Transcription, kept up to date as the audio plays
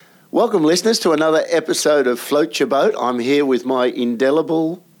Welcome, listeners, to another episode of Float Your Boat. I'm here with my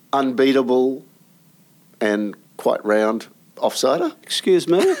indelible, unbeatable, and quite round offsider. Excuse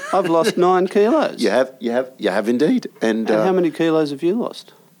me, I've lost 9 kilos. You have indeed. And how many kilos have you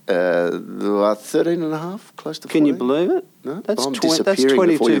lost? 13 and a half, close to 14. Can you believe it? No, that's I'm that's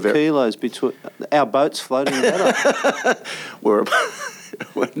disappearing 22 kilos between our boat's floating better.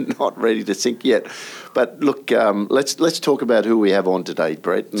 We're not ready to sink yet. But look, let's talk about who we have on today,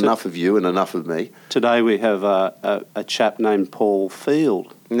 Brett. Enough of you and enough of me. Today we have a chap named Paul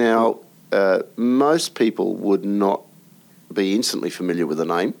Field. Now, most people would not be instantly familiar with the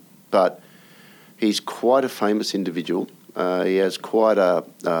name, but he's quite a famous individual. He has quite a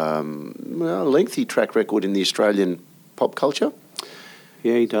lengthy track record in the Australian pop culture.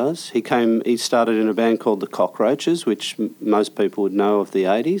 Yeah, he does. He started in a band called the Cockroaches, which most people would know of the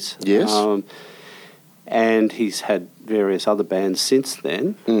 80s. Yes. And he's had various other bands since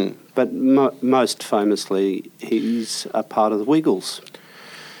then. Mm. But most famously, he's a part of the Wiggles.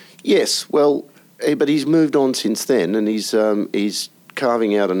 Yes, well, but he's moved on since then, and he's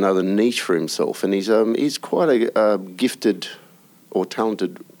carving out another niche for himself, and he's quite a gifted or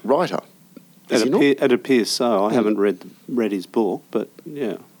talented writer. It appears so. I haven't read his book, but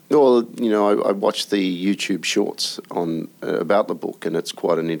yeah. Well, I watched the YouTube shorts on about the book, and it's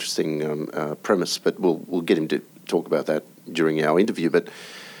quite an interesting premise. But we'll get him to talk about that during our interview. But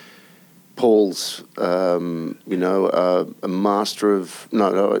Paul's, a master of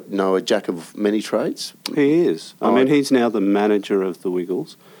a jack of many trades. He is. I mean, he's now the manager of the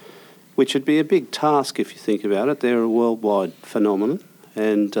Wiggles, which would be a big task if you think about it. They're a worldwide phenomenon,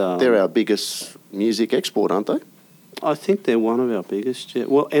 and they're our biggest music export, aren't they? I think they're one of our biggest. Yeah.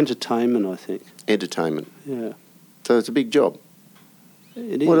 Well, entertainment, I think. Entertainment. Yeah. So it's a big job.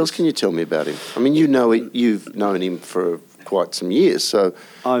 What else can you tell me about him? I mean, you've known him for quite some years, so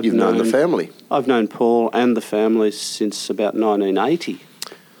you've known the family. I've known Paul and the family since about 1980.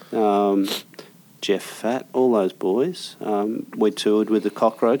 Jeff Fatt, all those boys. We toured with the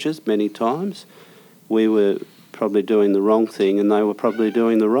Cockroaches many times. We were probably doing the wrong thing, and they were probably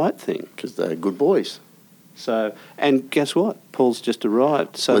doing the right thing. Because they're good boys. So, and guess what? Paul's just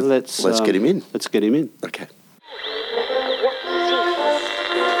arrived. So let's get him in. Let's get him in. Okay.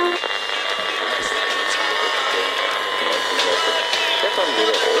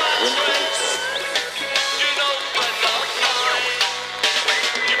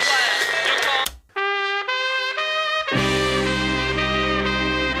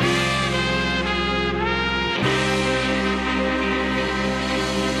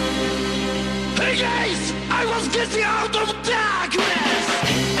 I was getting out of darkness.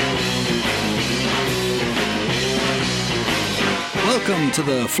 Welcome to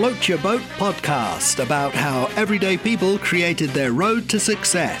the Float Your Boat podcast, about how everyday people created their road to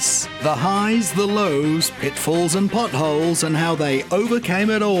success. The highs, the lows, pitfalls and potholes, and how they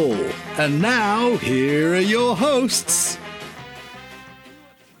overcame it all. And now, here are your hosts.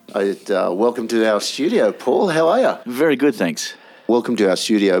 Welcome to our studio, Paul. How are you? Very good, thanks. Welcome to our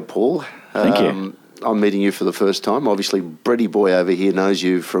studio, Paul. Thank you. I'm meeting you for the first time. Obviously, Bretty Boy over here knows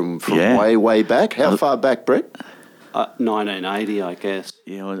you from way back. How far back, Brett? 1980, I guess.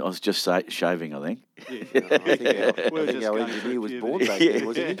 Yeah, I was just shaving, I think. Yeah, I think our engineer was born back then,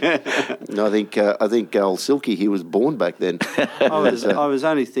 wasn't he? No, I think old Silky, he was born back then. I was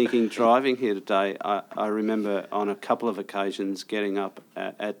only thinking, driving here today, I remember on a couple of occasions getting up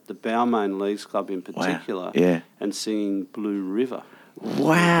at the Balmain Leagues Club in particular and singing Blue River.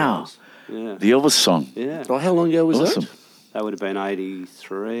 Wow. Yeah. The Elvis song. Yeah. Well, how long ago was awesome. That would have been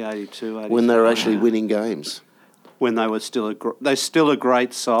 83, 82, 83. When they were actually winning games. When they were still a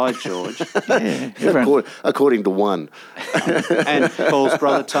great side, George. Yeah, according to one. And Paul's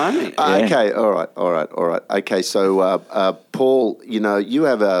brother Tony. Okay, all right. Okay, so Paul, you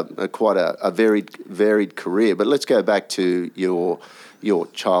have quite a varied career, but let's go back to your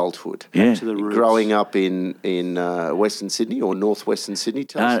childhood. Yeah. To the roots. Growing up in Western Sydney or northwestern Sydney?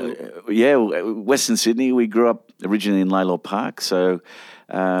 Western Sydney. We grew up originally in Laylaw Park, so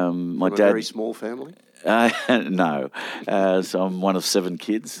my dad... A very small family? No. So I'm one of 7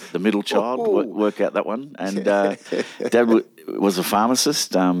 kids, the middle child, work out that one. And Dad was a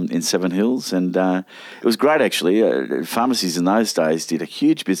pharmacist in Seven Hills, and it was great, actually. Pharmacies in those days did a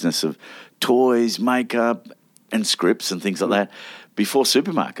huge business of toys, makeup, and scripts and things like that. Before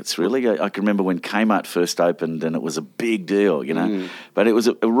supermarkets, really. I can remember when Kmart first opened, and it was a big deal, But it was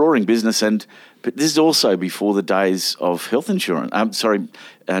a roaring business, but this is also before the days of health insurance.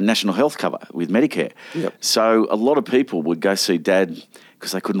 National health cover with Medicare. Yep. So a lot of people would go see Dad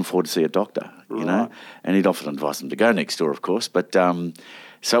because they couldn't afford to see a doctor, and he'd often advise them to go next door, of course. But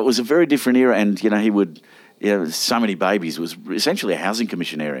So it was a very different era, and, you know, he would... so many babies. It was essentially a housing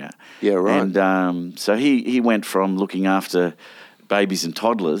commission area. Yeah, right. And so he went from looking after babies and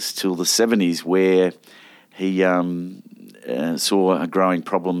toddlers till the 70s, where he saw a growing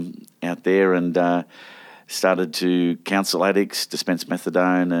problem out there and started to counsel addicts, dispense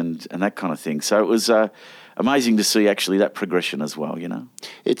methadone and that kind of thing. So it was amazing to see actually that progression as well, you know.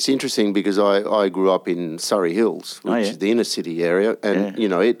 It's interesting because I grew up in Surrey Hills, which is the inner city area, and you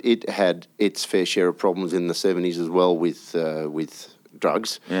know it had its fair share of problems in the 70s as well with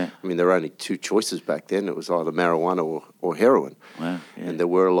drugs. Yeah. I mean, there were only two choices back then. It was either marijuana or heroin. Wow. Yeah. And there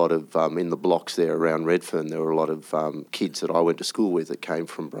were a lot of in the blocks there around Redfern. There were a lot of kids that I went to school with that came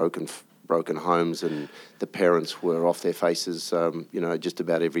from broken homes, and the parents were off their faces, you know, just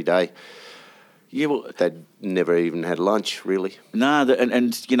about every day. Yeah, well, they'd never even had lunch, really. No,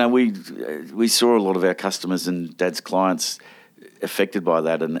 and you know, we saw a lot of our customers and Dad's clients affected by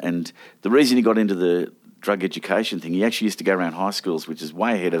that, and the reason he got into the drug education thing, he actually used to go around high schools, which is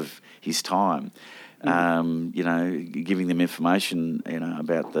way ahead of his time. You know, giving them information, you know,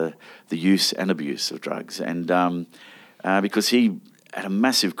 about the use and abuse of drugs, and because he had a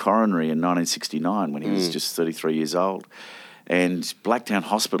massive coronary in 1969 when he was just 33 years old. And Blacktown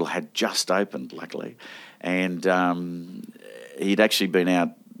Hospital had just opened, luckily, and he'd actually been out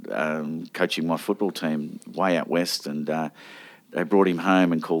coaching my football team way out west, and they brought him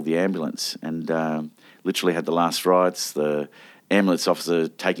home and called the ambulance, and literally had the last rites. The ambulance officer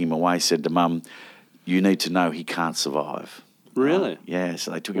taking him away said to Mum, "You need to know he can't survive." Really? Yeah,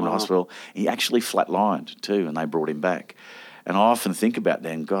 so they took him to hospital. He actually flatlined too, and they brought him back. And I often think about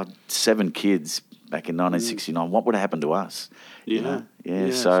then, God, 7 kids back in 1969, what would have happened to us? Yeah. You know?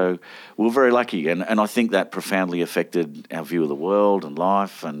 Yeah, so we were very lucky. And I think that profoundly affected our view of the world and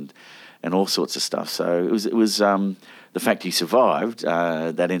life and all sorts of stuff. So it was the fact he survived,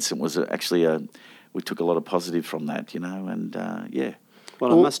 that incident was actually we took a lot of positive from that, you know, and yeah.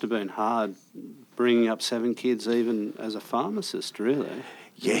 Well, it must have been hard bringing up 7 kids even as a pharmacist, really.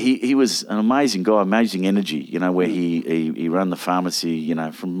 Yeah, he was an amazing guy, amazing energy, you know, where he ran the pharmacy, you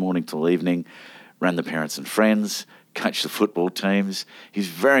know, from morning till evening, ran the parents and friends, coached the football teams. He's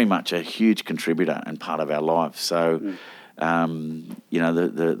very much a huge contributor and part of our life. So, you know,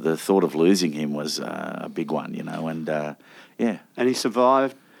 the thought of losing him was a big one, you know, and yeah. And he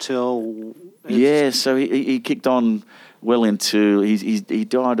survived till... Yeah, so he kicked on well into... He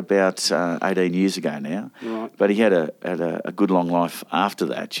died about 18 years ago now. Right. But he had a good long life after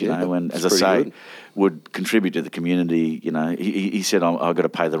that, you know, and as I say... Good. Would contribute to the community, you know. He said, I've got to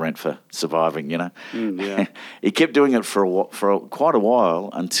pay the rent for surviving, you know. Yeah. He kept doing it for quite a while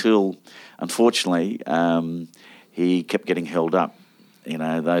until, unfortunately, he kept getting held up. You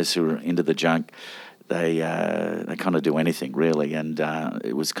know, those who are into the junk, they kind of do anything, really, and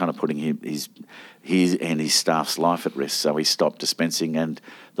it was kind of putting his and his staff's life at risk. So he stopped dispensing, and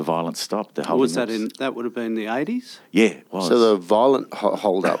the violence stopped. Was that that would have been the 80s? Yeah, it was. So the violent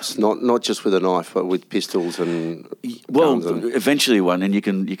hold-ups, not just with a knife, but with pistols and guns eventually one, and you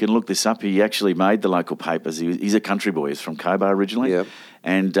can look this up. He actually made the local papers. He's a country boy. He's from Cobar originally,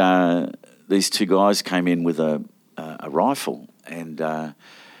 and these 2 guys came in with a rifle and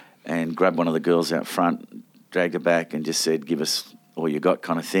grabbed one of the girls out front, dragged her back, and just said, "Give us all you got,"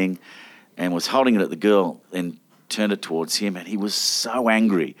 kind of thing, and was holding it at the girl, then turned it towards him, and he was so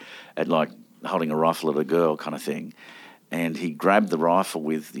angry at like holding a rifle at a girl kind of thing, and he grabbed the rifle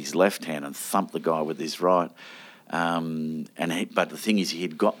with his left hand and thumped the guy with his right, but the thing is, he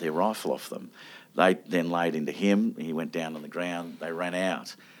had got their rifle off them. They then laid into him. He went down on the ground. They ran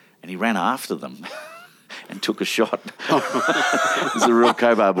out, and he ran after them. And took a shot. He's a real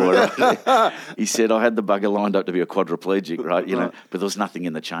Cobar boy, right? He said, I had the bugger lined up to be a quadriplegic, right? You know, but there was nothing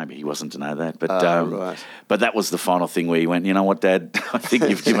in the chamber. He wasn't to know that. But right. But that was the final thing where he went, you know what, Dad? I think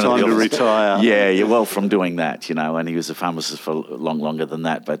you've given time to retire. Yeah, well, from doing that, you know, and he was a pharmacist for longer than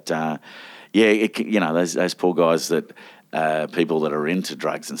that. But, you know, those poor guys that, people that are into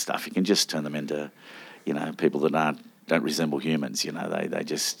drugs and stuff, you can just turn them into, you know, people that don't resemble humans, you know, they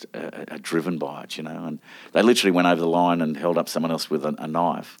just are driven by it, you know, and they literally went over the line and held up someone else with a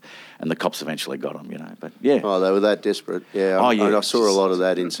knife, and the cops eventually got them, you know, but yeah. Oh, they were that desperate, yeah. I saw a lot of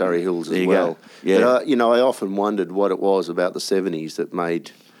that in Surrey Hills as well. Yeah. But, you know, I often wondered what it was about the 70s that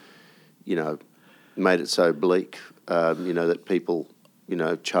made it so bleak, you know, that people... you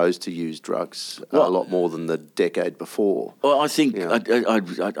know, chose to use drugs a lot more than the decade before. Well, I think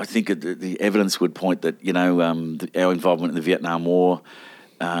I think the evidence would point that, you know, our involvement in the Vietnam War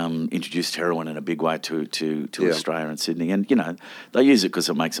introduced heroin in a big way to Australia and Sydney, and you know they use it because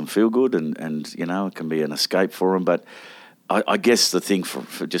it makes them feel good, and you know it can be an escape for them. But I guess the thing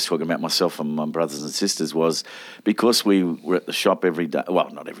for just talking about myself and my brothers and sisters was because we were at the shop every day, well,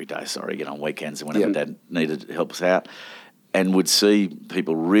 not every day, sorry, on weekends and whenever Dad needed to help us out, and would see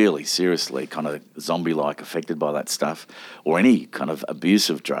people really seriously kind of zombie-like affected by that stuff or any kind of abuse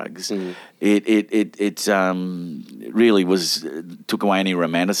of drugs, it really took away any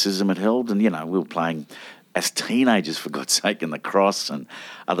romanticism it held. And, we were playing as teenagers, for God's sake, in the Cross and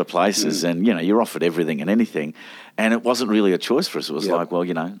other places, and, you're offered everything and anything. And it wasn't really a choice for us. It was like, well,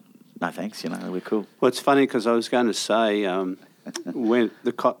 no thanks, we're cool. Well, it's funny because I was going to say when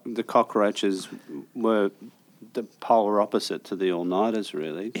the Cockroaches were the polar opposite to the All-Nighters,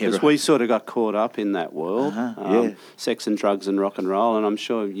 really, because we sort of got caught up in that world, sex and drugs and rock and roll, and I'm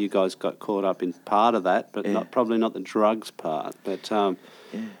sure you guys got caught up in part of that, but probably not the drugs part. But I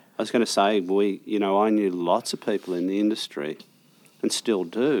was going to say, I knew lots of people in the industry, and still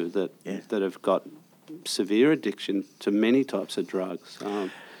do, that have got severe addiction to many types of drugs.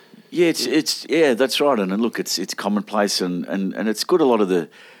 It's that's right, and look, it's commonplace, and it's good. A lot of the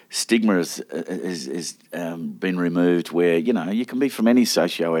stigma has been removed, where you can be from any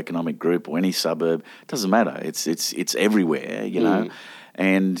socio-economic group or any suburb. It doesn't matter. It's everywhere,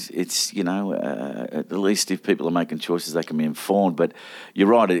 and it's at least if people are making choices, they can be informed. But you're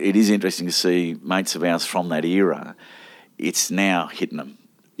right. It is interesting to see mates of ours from that era. It's now hitting them.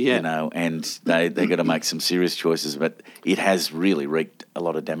 And they got to make some serious choices, but it has really wreaked a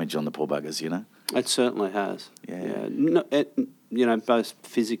lot of damage on the poor buggers, It certainly has. No, both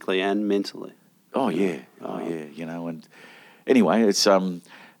physically and mentally. And anyway,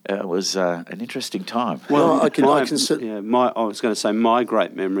 it was an interesting time. Well, I was going to say my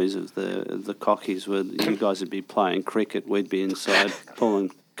great memories of the Cockies were you guys would be playing cricket, we'd be inside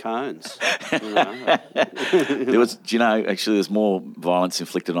pulling cones. There was, actually, there's more violence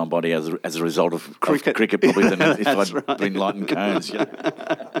inflicted on body as a result of cricket probably than if I'd been lighting cones.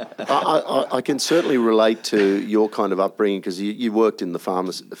 I can certainly relate to your kind of upbringing because you worked in the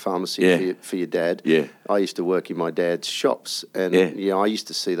pharmacy for your dad. Yeah. I used to work in my dad's shops, and I used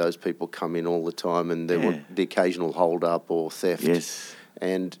to see those people come in all the time, and there would the occasional hold up or theft. Yes.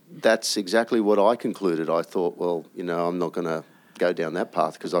 And that's exactly what I concluded. I thought, well, I'm not going to go down that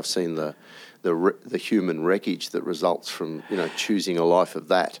path because I've seen the human wreckage that results from choosing a life of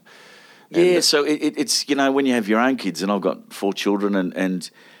that. So it's when you have your own kids, and I've got 4 children,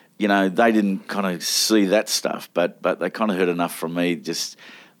 and they didn't kind of see that stuff, but they kind of heard enough from me. Just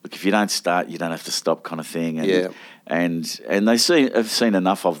look, if you don't start, you don't have to stop, kind of thing. And they have seen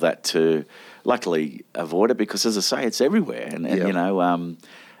enough of that to luckily avoid it because, as I say, it's everywhere,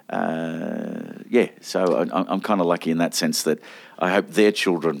 So I'm kind of lucky in that sense that I hope their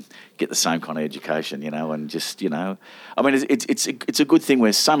children get the same kind of education, and just, I mean, it's a good thing.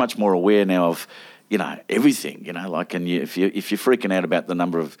 We're so much more aware now of, everything, and if you're freaking out about the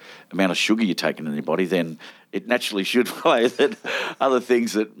amount of sugar you're taking in your body, then it naturally should play that other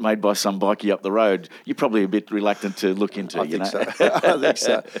things that made by some bikie up the road, you're probably a bit reluctant to look into. I think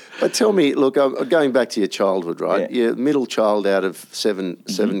so. But tell me, look, I'm going back to your childhood, right? Yeah. You're middle child out of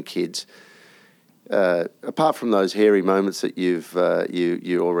seven kids. Apart from those hairy moments that you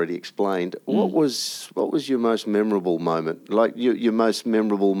already explained, what was your most memorable moment? Like your most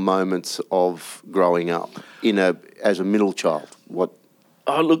memorable moments of growing up as a middle child? What?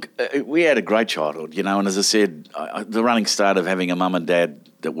 Oh, look, we had a great childhood, and as I said, the running start of having a mum and dad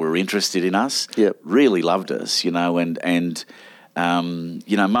that were interested in us, really loved us, and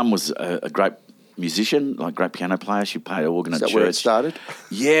mum was a great musician, like great piano player. She played organ at church. Is that where it started?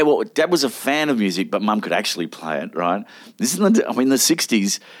 Yeah, well, Dad was a fan of music, but Mum could actually play it, right? This is in the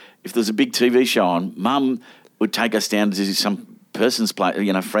 60s, if there was a big TV show on, Mum would take us down to some person's place,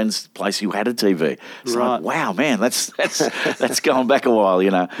 friend's place who had a TV. It's like, wow, man, that's going back a while,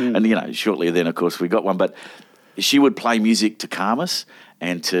 And, shortly then, of course, we got one. But she would play music to calm us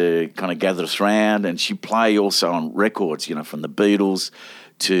and to kind of gather us around. And she'd play also on records, from the Beatles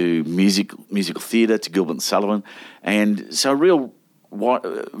to musical theatre, to Gilbert and Sullivan. And so a real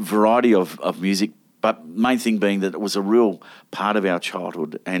variety of music, but main thing being that it was a real part of our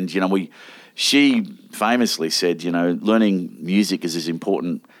childhood. And, she famously said, learning music is as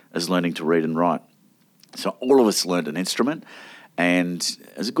important as learning to read and write. So all of us learned an instrument, and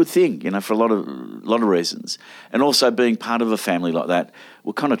it's a good thing, for a lot of reasons. And also being part of a family like that,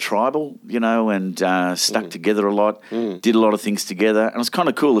 we're kind of tribal, and stuck together a lot, did a lot of things together. And it's kind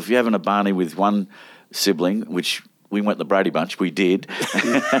of cool if you're having a Barney with one sibling, which we went the Brady Bunch, we did.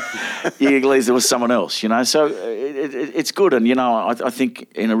 At there was someone else, So it's good. And, I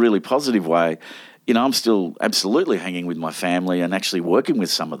think in a really positive way, I'm still absolutely hanging with my family and actually working with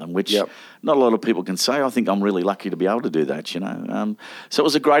some of them, which not a lot of people can say. I think I'm really lucky to be able to do that, So it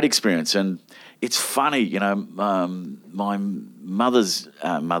was a great experience. And it's funny, my mother's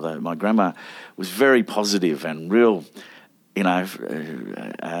mother, my grandma, was very positive and real,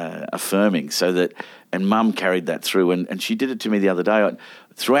 affirming, so that, and Mum carried that through, and she did it to me the other day.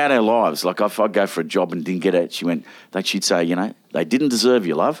 Throughout our lives, like if I'd go for a job and didn't get it, she'd say, they didn't deserve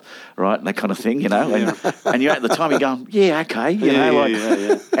your love, right, and that kind of thing, and you're at the time you're going, okay,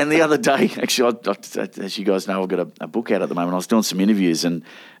 And the other day, actually, as you guys know, I've got a book out at the moment. I was doing some interviews, and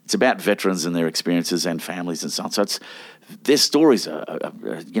it's about veterans and their experiences and families and so on. So their stories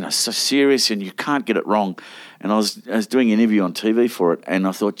are so serious, and you can't get it wrong. And I was doing an interview on TV for it, and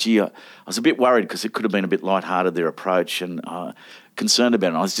I thought, I was a bit worried because it could have been a bit lighthearted, their approach, and concerned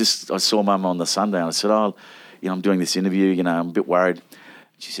about it. I saw Mum on the Sunday, and I said, I'm doing this interview, I'm a bit worried.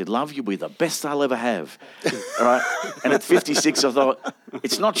 She said, love, you'll be the best I'll ever have. All right? And at 56, I thought,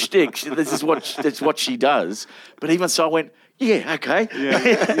 it's not shtick. That's what she does. But even so, I went, yeah, okay.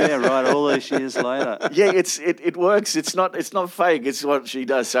 Yeah, right, all those years later. Yeah, it works. It's not fake. It's what she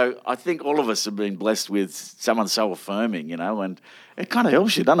does. So I think all of us have been blessed with someone so affirming, and it kind of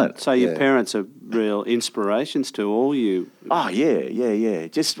helps you, doesn't it? So your parents are real inspirations to all you. Oh, yeah.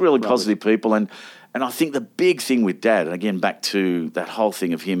 Just really positive people. And I think the big thing with Dad, and again, back to that whole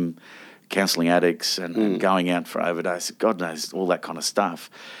thing of him counselling addicts and going out for overdose, God knows, all that kind of stuff.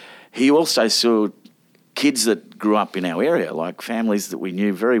 He also saw kids that grew up in our area, like families that we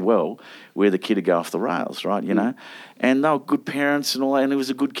knew very well, where the kid would go off the rails, right, And they were good parents and all that, and he was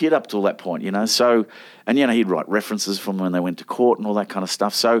a good kid up till that point, So, and, he'd write references from when they went to court and all that kind of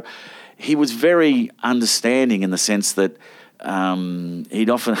stuff. So he was very understanding in the sense that he'd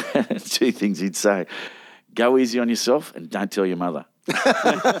often, two things he'd say: go easy on yourself and don't tell your mother.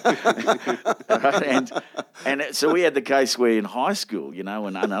 Right? And so we had the case where in high school, and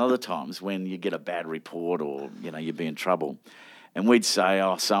other times when you get a bad report or, you'd be in trouble, and we'd say,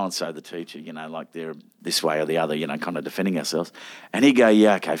 so-and-so, the teacher, like they're this way or the other, kind of defending ourselves. And he'd go,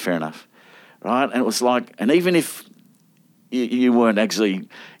 yeah, okay, fair enough. Right? And it was like, and even if you weren't actually,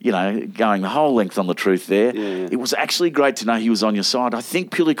 going the whole length on the truth there. Yeah. It was actually great to know he was on your side. I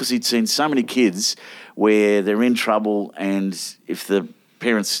think purely because he'd seen so many kids where they're in trouble, and if the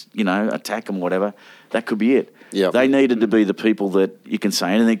parents, attack them, whatever, that could be it. Yep. They needed to be the people that you can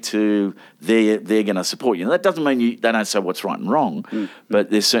say anything to. They're going to support you. Now, that doesn't mean they don't say what's right and wrong, but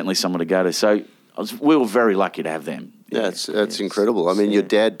there's certainly someone to go to. So we were very lucky to have them. Yeah, that's incredible. I mean, your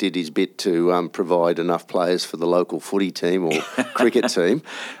dad did his bit to provide enough players for the local footy team or cricket team.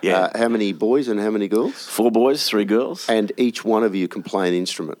 Yeah. How many boys and how many girls? 4 boys, 3 girls. And each one of you can play an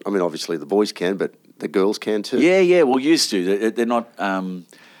instrument. I mean, obviously the boys can, but the girls can too. Yeah. Well, used to. They're not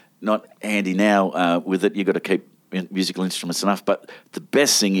handy now with it. You've got to keep musical instruments enough. But the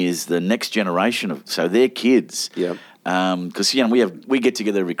best thing is the next generation so their kids. Yeah. Because we get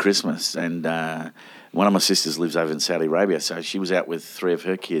together every Christmas, and one of my sisters lives over in Saudi Arabia, so she was out with 3 of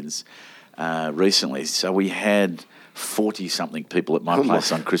her kids recently. So we had 40-something people at my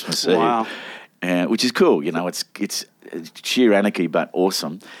place on Christmas Eve. Wow. Which is cool. It's sheer anarchy, but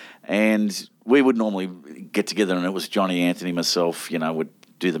awesome. And we would normally get together, and it was Johnny, Anthony, myself, would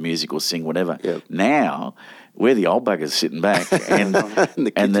do the music or sing, whatever. Yep. Now we're the old buggers sitting back, and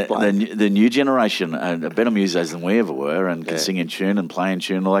the new generation are better musos than we ever were, and can sing in tune and play in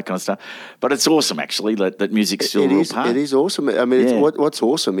tune and all that kind of stuff. But it's awesome, actually, that music's still a real part. It is awesome. I mean, what's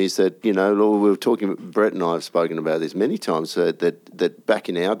awesome is that, we were talking, Brett and I have spoken about this many times, that back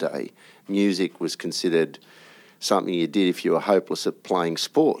in our day, music was considered something you did if you were hopeless at playing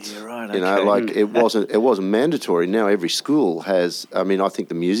sports. Yeah, right. Okay. It wasn't mandatory. Now every school has. I mean, I think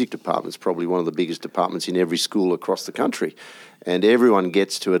the music department's probably one of the biggest departments in every school across the country, and everyone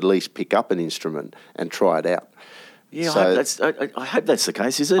gets to at least pick up an instrument and try it out. Yeah, I hope that's the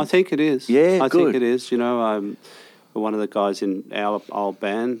case. Is it? I think it is. Yeah, I good. think it is. One of the guys in our old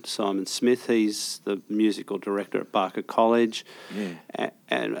band, Simon Smith, he's the musical director at Barker College. Yeah.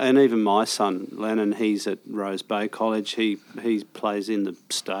 And even my son, Lennon, he's at Rose Bay College. He plays in the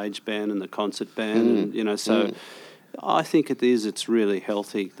stage band and the concert band. I think it's really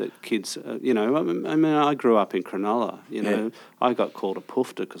healthy that kids, I grew up in Cronulla, I got called a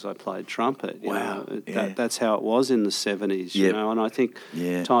poofter because I played trumpet. Wow. That's how it was in the 70s, and I think,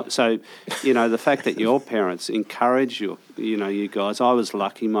 the fact that your parents encourage you guys, I was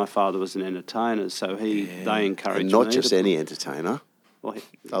lucky, my father was an entertainer, so they encouraged me. And not just any entertainer. Well,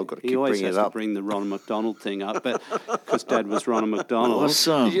 I've got to he keep always bringing has it to up. bring the Ronald McDonald thing up, but because Dad was Ronald McDonald.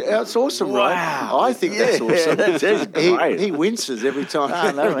 Awesome. Yeah, it's awesome, Wow. right? I think that's awesome. That's great. He winces every time.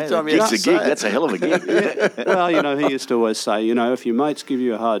 No, every man, time you gig's a say gig. it. That's a hell of a gig. Well, he used to always say, if your mates give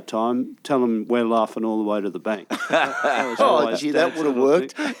you a hard time, tell them we're laughing all the way to the bank. That was Oh, always gee, that Dad's would have little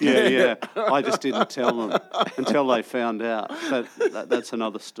worked. thing. Yeah. I just didn't tell them until they found out. But that's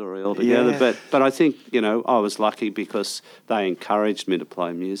another story altogether. Yeah. But I think, I was lucky because they encouraged me to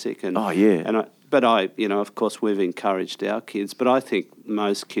play music. And, Oh, yeah. Of course, we've encouraged our kids. But I think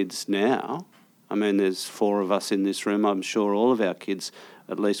most kids now, there's 4 of us in this room. I'm sure all of our kids,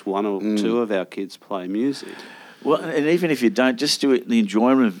 at least 1 or 2 of our kids play music. Well, and even if you don't, just do it. The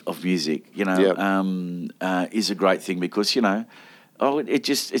enjoyment of music, is a great thing because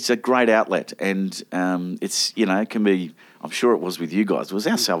it's a great outlet, and it's it can be. I'm sure it was with you guys. It was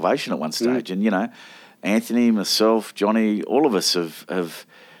our salvation at one stage, and Anthony, myself, Johnny, all of us have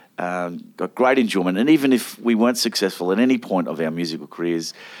got great enjoyment. And even if we weren't successful at any point of our musical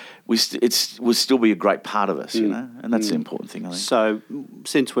careers, it will still be a great part of us, and that's the important thing, I think. So,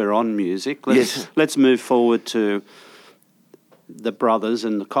 since we're on music, Yes. let's move forward to the Brothers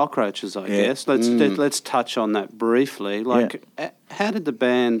and the Cockroaches, I guess. Let's touch on that briefly. How did the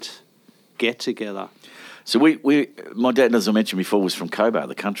band get together? So my dad, as I mentioned before, was from Cobar,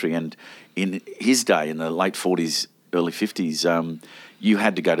 the country, and in his day, in the late 40s, early 50s, you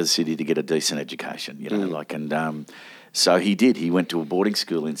had to go to the city to get a decent education, so he did. He went to a boarding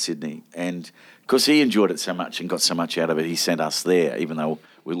school in Sydney, and because he enjoyed it so much and got so much out of it, he sent us there, even though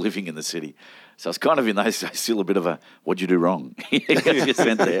we're living in the city. So it's kind of in those days still a bit of a, what'd you do wrong? You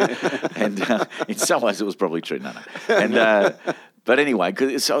sent there. And in some ways it was probably true, no. And but anyway,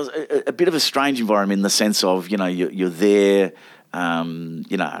 cause it was a bit of a strange environment in the sense of, you're there,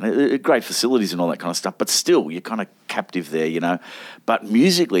 great facilities and all that kind of stuff, but still you're kind of captive there, But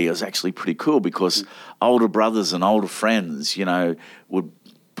musically it was actually pretty cool because older brothers and older friends, would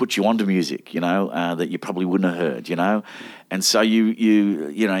put you onto music, that you probably wouldn't have heard, And so you're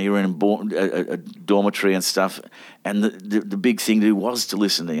in a dormitory and stuff, and the big thing to do was to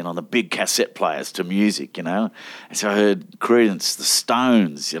listen to, the big cassette players to music, And so I heard Creedence, the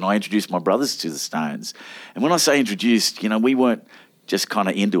Stones, I introduced my brothers to the Stones. And when I say introduced, we weren't just kind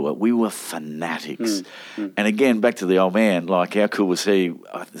of into it. We were fanatics. And again, back to the old man, like how cool was he?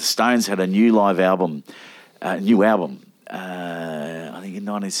 The Stones had a new album, I think in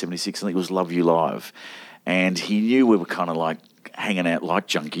 1976, I think it was Love You Live. And he knew we were kind of like hanging out like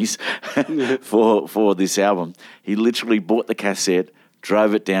junkies for this album. He literally bought the cassette,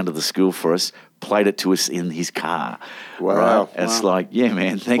 drove it down to the school for us, played it to us in his car. Wow. Right? And it's like, yeah,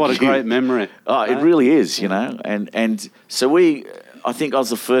 man, thank you. What a great memory. Oh, it really is, And so I was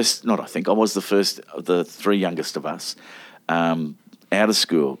the first of the 3 youngest of us out of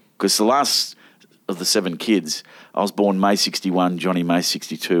school. Because the last of the 7 kids, I was born May 61, Johnny May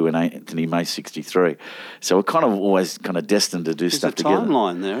 62, and Anthony May 63. So we're kind of always kind of destined to do stuff together. There's a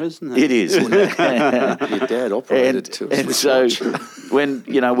timeline there, isn't there? It is. Your dad operated to us. And so when,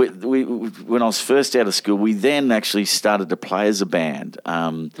 when I was first out of school, we then actually started to play as a band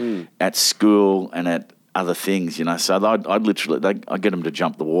at school and at other things, So I'd get them to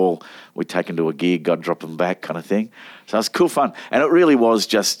jump the wall. We'd take them to a gig, I'd drop them back kind of thing. So it was cool fun. And it really was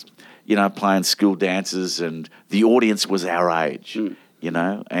just, playing school dances, and the audience was our age,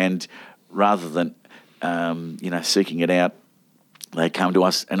 and rather than, seeking it out, they come to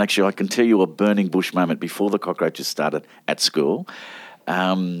us. And actually, I can tell you a burning bush moment before the Cockroaches started at school,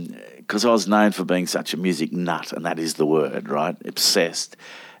 because I was known for being such a music nut, and that is the word, right? Obsessed.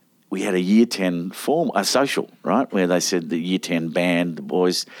 We had a Year 10 social, right, where they said the Year 10 band, the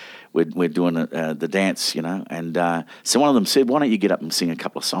boys, we're doing the dance, And so one of them said, why don't you get up and sing a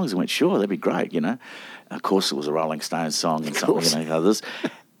couple of songs? I went, sure, that'd be great, Of course, it was a Rolling Stones song and something, others.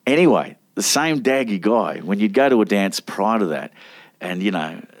 Anyway, the same daggy guy, when you'd go to a dance prior to that, and,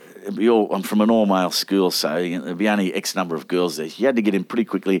 I'm from an all-male school, so there'd be only X number of girls there. You had to get in pretty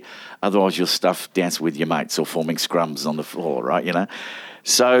quickly, otherwise you'll dance with your mates or forming scrums on the floor, right,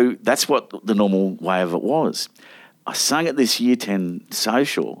 So that's what the normal way of it was. I sung at this Year 10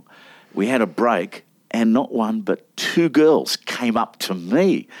 social. We had a break, and not one but 2 girls came up to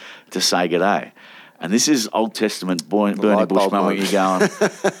me to say g'day. And this is Old Testament Bernie Bush moment. You're going,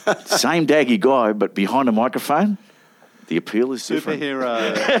 same daggy guy, but behind a microphone, the appeal is different. Superhero.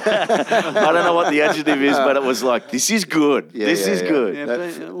 I don't know what the adjective is, but it was like, this is good. This is good. Yeah,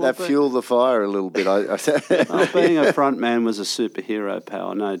 That fueled the fire a little bit. Being a front man was a superhero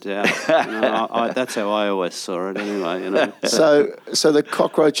power, no doubt. That's how I always saw it anyway. So the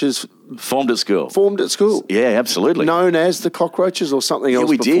Cockroaches, Formed at school. Formed at school. Yeah, absolutely. Known as the Cockroaches or something else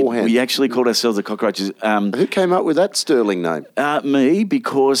we beforehand? did. We actually called ourselves the Cockroaches. Who came up with that sterling name? Me,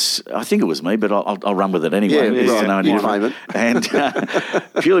 because I think it was me, but I'll run with it anyway. Yeah, right. You claim it. And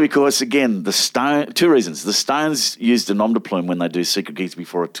purely because, again, two reasons. The Stones used a nom de plume when they do Secret Gigs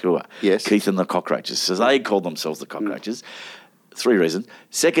before a tour. Yes. Keith and the Cockroaches. So they called themselves the Cockroaches. 3 reasons.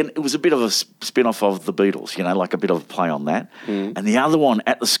 Second, it was a bit of a spin-off of the Beatles, like a bit of a play on that. And the other one,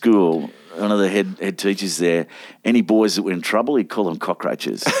 at the school, one of the head teachers there, any boys that were in trouble, he'd call them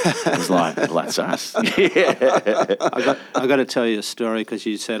cockroaches. It was like, well, that's us. Yeah. I got to tell you a story because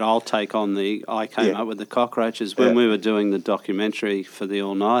you said I came up with the cockroaches. When we were doing the documentary for the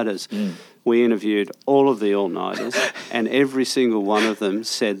All-Nighters, we interviewed all of the All-Nighters and every single one of them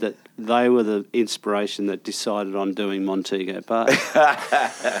said that they were the inspiration that decided on doing Montego Bay.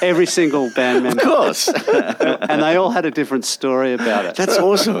 Every single band member. Of course. And they all had a different story about it. That's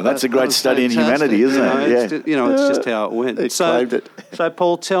awesome. That's a great study in humanity, isn't it? It's just how it went. They claimed it. So,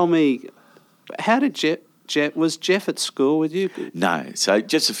 Paul, tell me, how did was Jeff at school with you? No. So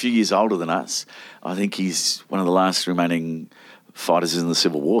just a few years older than us. I think he's one of the last remaining fighters in the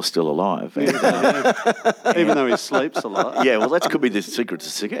Civil War still alive. Even though he sleeps a lot. Yeah, well, that could be the secret to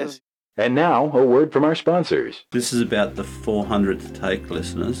success. And now, a word from our sponsors. This is about the 400th take,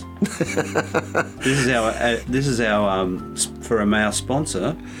 listeners. This is our for our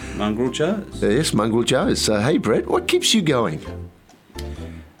sponsor, Mongrel Joe's. Yes, Mongrel Joe's. Hey, Brett, what keeps you going?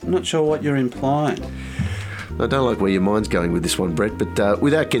 I'm not sure what you're implying. I don't like where your mind's going with this one, Brett, but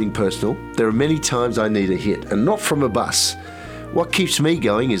without getting personal, there are many times I need a hit, and not from a bus. What keeps me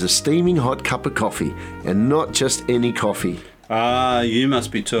going is a steaming hot cup of coffee, and not just any coffee. You must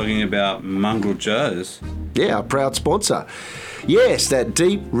be talking about Mongrel Joe's. Yeah, our proud sponsor. Yes, that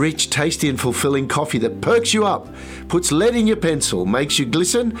deep, rich, tasty and fulfilling coffee that perks you up, puts lead in your pencil, makes you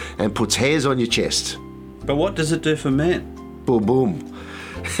glisten and puts hairs on your chest. But what does it do for men? Boom, boom.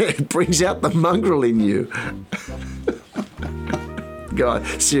 It brings out the mongrel in you. God,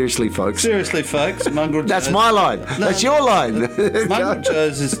 seriously, folks. Mongrel Joe's. That's my line. No, that's your line. Mongrel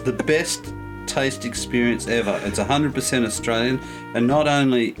Joe's is the best taste experience ever. It's 100% Australian, and not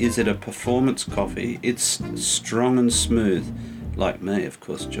only is it a performance coffee, it's strong and smooth. Like me, of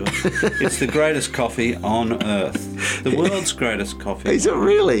course, George. It's the greatest coffee on earth. The world's greatest coffee. Is it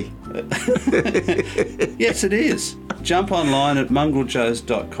really? Yes, it is. Jump online at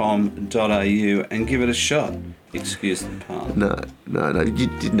mongreljoes.com.au and give it a shot. Excuse the pun. No, you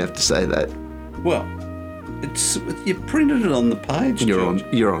didn't have to say that. Well, you printed it on the page, George.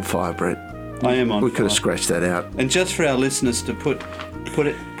 You're on fire, Brett. I am on fire. We could have scratched that out. And just for our listeners to put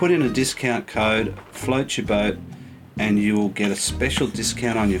in a discount code, Float Your Boat, and you will get a special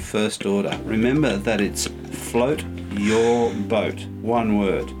discount on your first order. Remember that it's Float Your Boat, one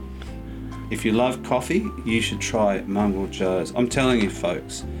word. If you love coffee, you should try Mongrel Joe's. I'm telling you,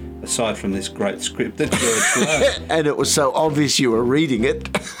 folks, aside from this great script that George wrote. And it was so obvious you were reading it.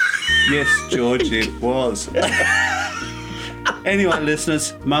 Yes, George, it was. Anyway,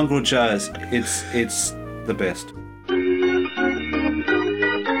 listeners, Mongrel Joe's, it's the best.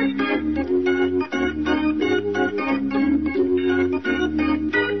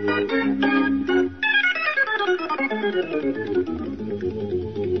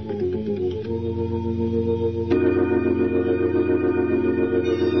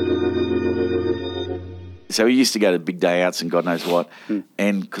 So we used to go to big day outs and God knows what.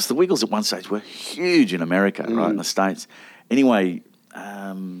 And because the Wiggles at one stage were huge in America, right, in the States. Anyway,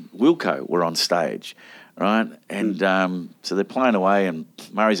 Wilco were on stage, right? And so they're playing away and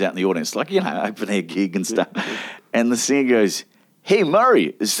Murray's out in the audience, like, open air gig and stuff. And the singer goes, "Hey,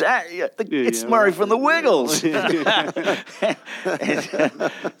 Murray, is that... it's Murray from the Wiggles." And,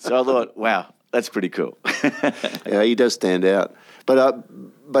 so I thought, wow, that's pretty cool. Yeah, he does stand out.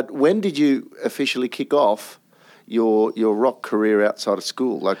 But when did you officially kick off your rock career outside of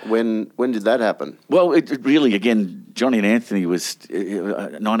school? Like when did that happen? Well, it really, again, Johnny and Anthony was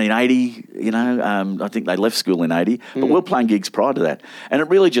 1980. I think they left school in 80, but we were playing gigs prior to that, and it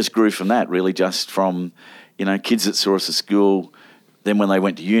really just grew from that. Really, just from kids that saw us at school. Then when they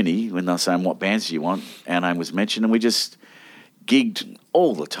went to uni, when they were saying, "What bands do you want?" our name was mentioned, and we just gigged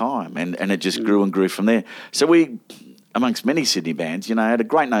all the time, and it just grew and grew from there. So we, amongst many Sydney bands, had a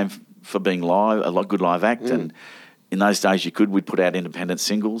great name for being live, a good live act, and in those days we'd put out independent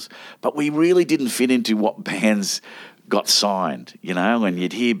singles, but we really didn't fit into what bands got signed, and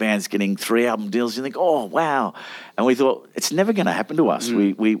you'd hear bands getting 3 album deals, you think, oh, wow. And we thought, it's never going to happen to us.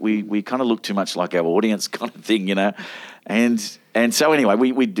 We kind of look too much like our audience kind of thing, And so anyway,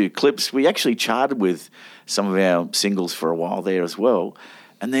 we do clips. We actually charted with some of our singles for a while there as well.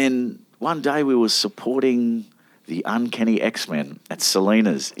 And then one day we were supporting the Uncanny X-Men at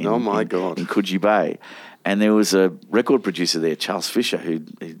Salinas in Coogee Bay. And there was a record producer there, Charles Fisher, who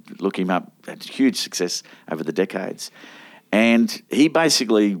look him up, had huge success over the decades. And he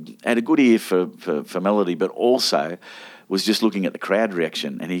basically had a good ear for melody, but also was just looking at the crowd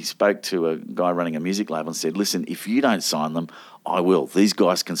reaction. And he spoke to a guy running a music label and said, listen, if you don't sign them, I will. These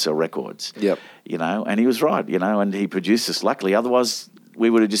guys can sell records. Yep. You know, and he was right, you know, and he produced us. Luckily, otherwise we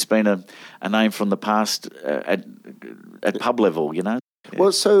would have just been a name from the past at pub level, you know. Yeah.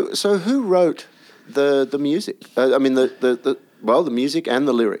 Well, so who wrote the music? I mean, the music and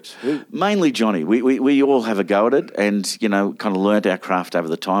the lyrics. Who? Mainly Johnny. We all have a go at it, and you know, kind of learnt our craft over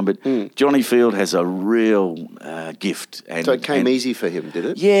the time. But Johnny Field has a real gift. And, so it came easy for him, did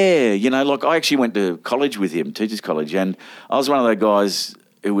it? Yeah, you know, like I actually went to college with him, teachers college, and I was one of those guys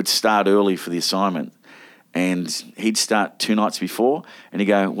who would start early for the assignment, and he'd start 2 nights before, and he'd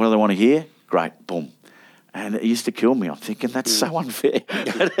go, "What do they want to hear?" Great, boom. And it used to kill me. I'm thinking, that's so unfair.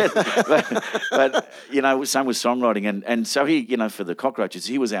 but, you know, same with songwriting. And so he, you know, for the Cockroaches,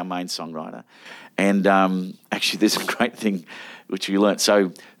 he was our main songwriter. And actually, there's a great thing which we learnt.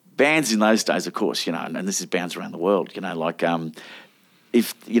 So bands in those days, of course, you know, and this is bands around the world, you know, like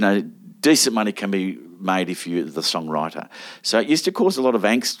if, you know, decent money can be made if you're the songwriter. So it used to cause a lot of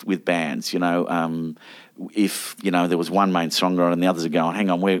angst with bands, you know, if, you know, there was one main songwriter and the others are going,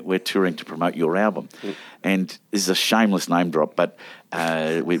 hang on, we're touring to promote your album. And this is a shameless name drop, but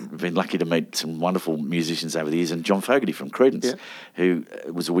we've been lucky to meet some wonderful musicians over the years. And John Fogerty from Creedence, who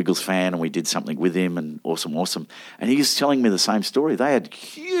was a Wiggles fan, and we did something with him, and awesome. And he was telling me the same story. They had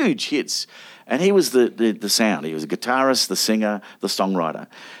huge hits. And he was the sound. He was a guitarist, the singer, the songwriter.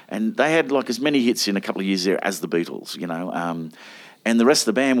 And they had like as many hits in a couple of years there as the Beatles, you know. And the rest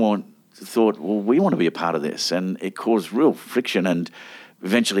of the band thought, well, we want to be a part of this. And it caused real friction. And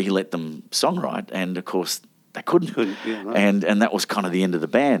eventually he let them songwrite. And, of course, they couldn't. Yeah, right. And that was kind of the end of the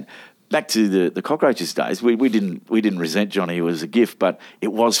band. Back to the Cockroaches days, we didn't resent Johnny. It was a gift, but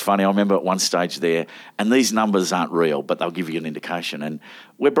it was funny. I remember at one stage there, and these numbers aren't real, but they'll give you an indication. And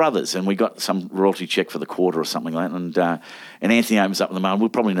we're brothers, and we got some royalty check for the quarter or something like that. And Anthony opens up in the moment. We're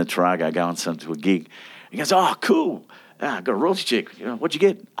probably in a Tarago going to a gig. He goes, "Oh, cool. I got a royalty check. You know, what'd you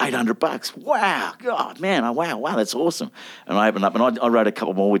get? $800. Wow, God, man, wow, that's awesome." And I opened up, and I wrote a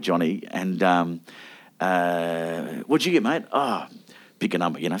couple more with Johnny. And what'd you get, mate? Oh, pick a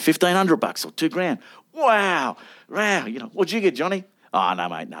number, you know, $1,500 or $2,000. Wow, you know, what'd you get, Johnny? Oh, no,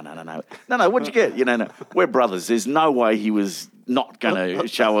 mate, no, what'd you get? You know, no, we're brothers. There's no way he was not going to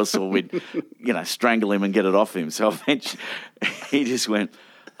show us, or we'd, you know, strangle him and get it off him. So eventually he just went,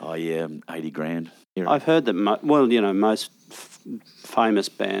 "Oh, yeah, $80,000. I've heard that, most famous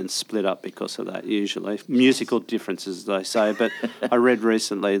bands split up because of that, usually. Musical differences, they say. But I read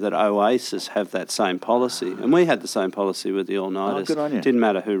recently that Oasis have that same policy. And we had the same policy with the All-Nighters. Oh, good on you. Didn't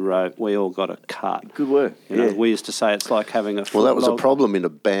matter who wrote, we all got a cut. Good work. You know, we used to say it's like having a Well, that was a problem in a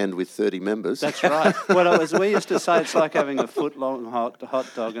band with 30 members. That's right. We used to say it's like having a foot-long hot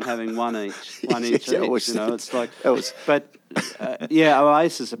dog and having one each. You know, it's like... But,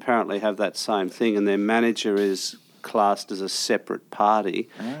 Oasis apparently have that same thing, and their manager is classed as a separate party,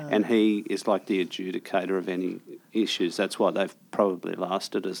 and he is like the adjudicator of any issues. That's why they've probably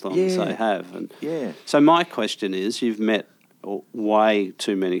lasted as long as they have. And so my question is, you've met way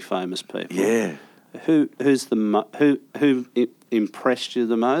too many famous people. Yeah. Who impressed you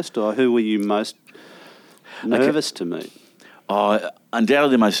the most, or who were you most nervous to meet? Oh,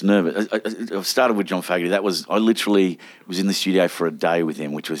 undoubtedly most nervous. I started with John Fogerty. I literally was in the studio for a day with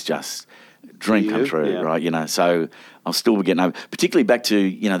him, which was just dream come true, right? You know, so I'll still be getting over, particularly back to,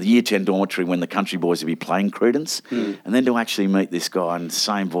 you know, the Year 10 dormitory when the country boys would be playing Creedence, and then to actually meet this guy and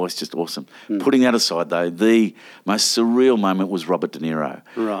same voice, just awesome. Putting that aside, though, the most surreal moment was Robert De Niro.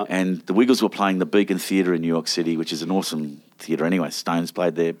 Right. And the Wiggles were playing the Beacon Theatre in New York City, which is an awesome theatre anyway. Stones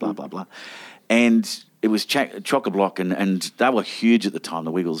played there, blah, blah, blah. And it was chock-a-block, and they were huge at the time,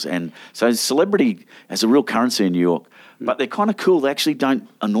 the Wiggles. And so celebrity has a real currency in New York, but they're kind of cool. They actually don't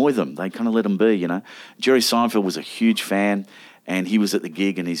annoy them. They kind of let them be, you know. Jerry Seinfeld was a huge fan, and he was at the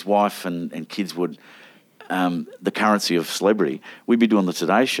gig, and his wife and kids would, the currency of celebrity, we'd be doing the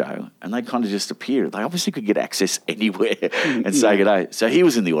Today Show, and they kind of just appear. They obviously could get access anywhere and say good day. So he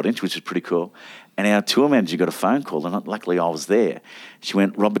was in the audience, which was pretty cool. And our tour manager got a phone call, and luckily I was there. She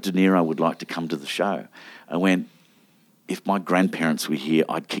went, "Robert De Niro would like to come to the show." I went, "If my grandparents were here,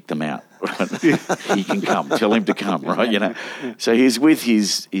 I'd kick them out. He can come. Tell him to come," right? You know. So he's with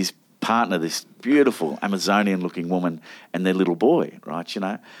his partner, this beautiful Amazonian-looking woman, and their little boy, right? You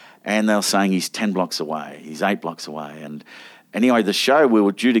know. And they were saying he's 10 blocks away, he's 8 blocks away, and anyway, the show, we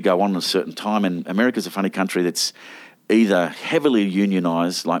were due to go on at a certain time, and America's a funny country that's either heavily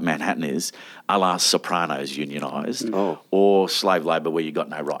unionised, like Manhattan is, a la Sopranos unionised, or slave labour where you got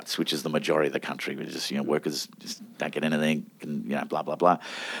no rights, which is the majority of the country. We just, workers just don't get anything, and, blah, blah, blah.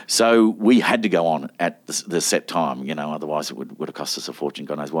 So we had to go on at the set time, otherwise it would have cost us a fortune,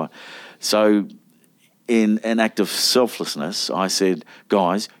 God knows why. So in an act of selflessness, I said,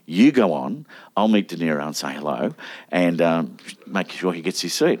 guys, you go on, I'll meet De Niro and say hello, and make sure he gets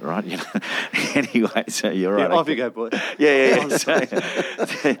his seat, right? Anyway, so you're right. Off you go, boy. Yeah. So,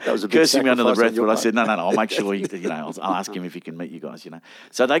 That was a big cursing me under the sacrifice breath, on your but I part. said, no, I'll make sure, I'll ask him if he can meet you guys,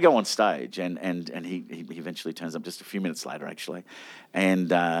 So they go on stage, and he eventually turns up just a few minutes later, actually.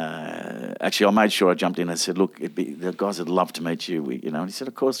 And actually, I made sure I jumped in and said, look, the guys would love to meet you, and he said,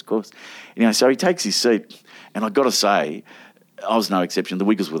 of course. So he takes his seat, and I've got to say, I was no exception. The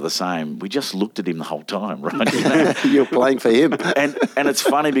Wiggles were the same. We just looked at him the whole time, right? You're playing for him. And it's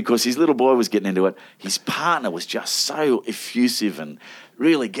funny because his little boy was getting into it. His partner was just so effusive and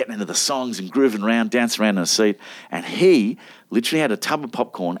really getting into the songs and grooving around, dancing around in a seat. And he literally had a tub of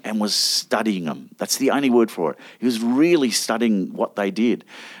popcorn and was studying them. That's the only word for it. He was really studying what they did.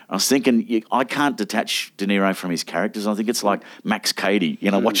 I was thinking, I can't detach De Niro from his characters. I think it's like Max Cady,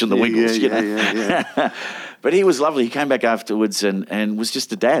 watching the Wiggles. Yeah. But he was lovely. He came back afterwards and was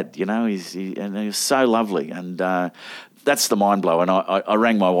just a dad, and he was so lovely. And that's the mind blow. And I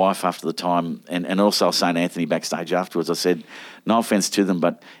rang my wife after the time, and also I was saying to Anthony backstage afterwards, I said, no offence to them,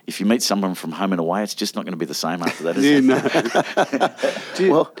 but if you meet someone from Home and Away, it's just not going to be the same after that, is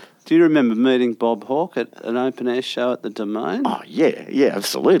it? Do you remember meeting Bob Hawke at an open air show at the Domain? Oh, yeah,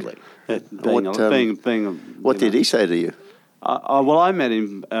 absolutely. What did he say to you? Well, I met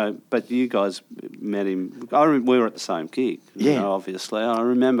him, but you guys met him. We were at the same gig, obviously. I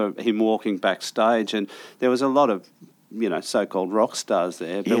remember him walking backstage, and there was a lot of, so-called rock stars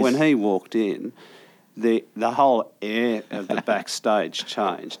there. But when he walked in, the whole air of the backstage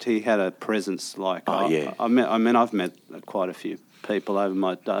changed. He had a presence like... I've met quite a few people over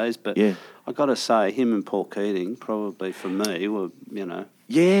my days, but I got to say, him and Paul Keating, probably for me, were,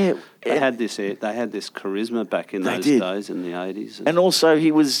 Yeah, they had this charisma back in those days in the 80s, and also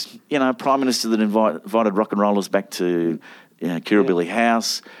he was Prime Minister that invited rock and rollers back to Kirribilli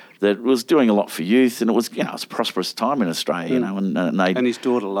House, that was doing a lot for youth, and it was it was a prosperous time in Australia, and his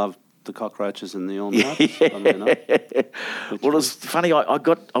daughter loved the Cockroaches and the All Nighters. Well, it was funny. I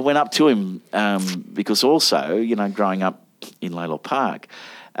went up to him because also growing up in Laylaw Park,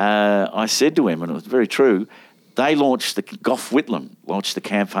 I said to him, and it was very true. They launched Gough Whitlam launched the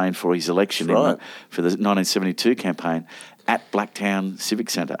campaign for his election for the 1972 campaign at Blacktown Civic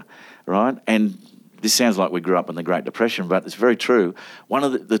Centre, right? And this sounds like we grew up in the Great Depression, but it's very true. One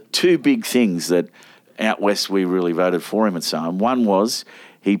of the two big things that out west we really voted for him and so on, one was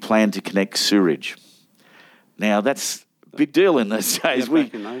he planned to connect sewerage. Now, that's a big deal in those days. I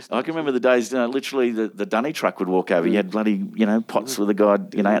can remember the days, literally the Dunny truck would walk over. You had bloody, pots with a guy,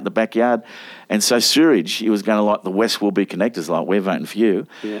 out the backyard. And so sewerage, he was going to like the West will be connectors, like we're voting for you.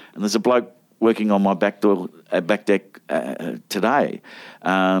 Yeah. And there's a bloke working on my back deck today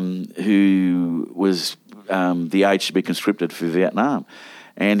who was the age to be conscripted for Vietnam.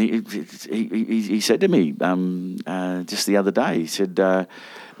 And he said to me just the other day, he said,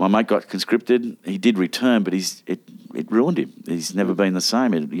 my mate got conscripted. He did return, but it ruined him. He's never been the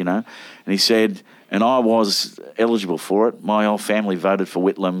same, And he said, and I was eligible for it. My whole family voted for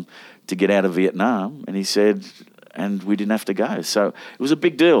Whitlam to get out of Vietnam. And he said, and we didn't have to go. So it was a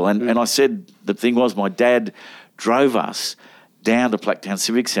big deal. And I said, the thing was, my dad drove us down to Blacktown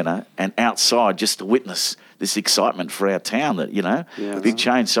Civic Centre and outside just to witness this excitement for our town, that, a big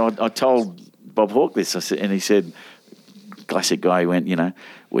change. So I told Bob Hawke this, and he said, classic guy, he went,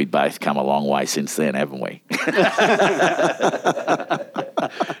 we both come a long way since then, haven't we?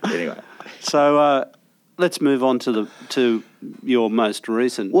 Anyway. So let's move on to your most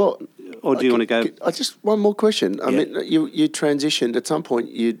recent. Well, or do you want to go? I just one more question. I mean, you transitioned at some point.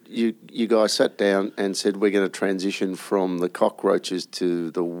 You guys sat down and said we're going to transition from the Cockroaches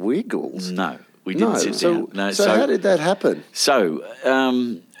to the Wiggles. No, we didn't sit down. No, so how did that happen? So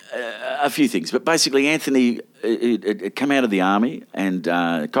a few things, but basically Anthony had come out of the army, and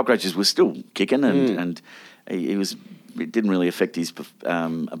Cockroaches was still kicking, and he was. It didn't really affect his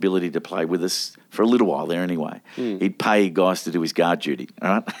ability to play with us for a little while there anyway. He'd pay guys to do his guard duty, all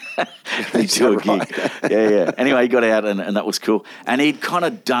right? He'd do a gig. Yeah. Anyway, he got out and that was cool. And he'd kind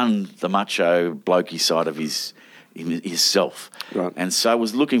of done the macho blokey side of himself. Right. And so I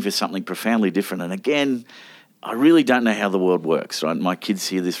was looking for something profoundly different. And again, I really don't know how the world works, right? My kids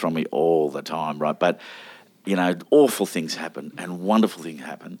hear this from me all the time, right? But awful things happen and wonderful things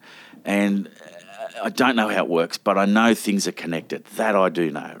happen. And I don't know how it works, but I know things are connected. That I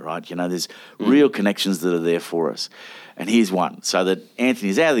do know, right? There's real connections that are there for us. And here's one. So that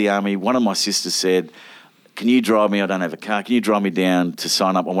Anthony's out of the army. One of my sisters said, can you drive me? I don't have a car. Can you drive me down to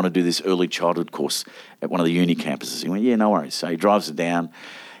sign up? I want to do this early childhood course at one of the uni campuses. He went, yeah, no worries. So he drives it down.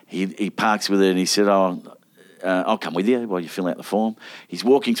 He parks with it and he said, I'll come with you while you fill out the form. He's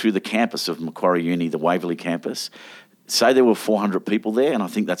walking through the campus of Macquarie Uni, the Waverley campus. Say there were 400 people there, and I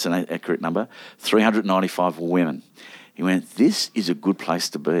think that's an accurate number. 395 were women. He went, this is a good place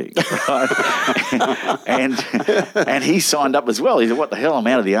to be. Right? and he signed up as well. He said, what the hell, I'm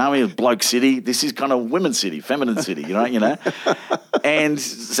out of the army, it's bloke city. This is kind of women's city, feminine city, you know. And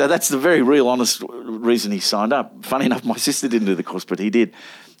so that's the very real, honest reason he signed up. Funny enough, my sister didn't do the course, but he did.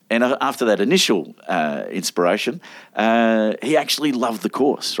 And after that initial inspiration, he actually loved the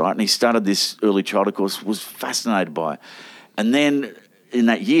course, right? And he started this early childhood course, was fascinated by it. And then in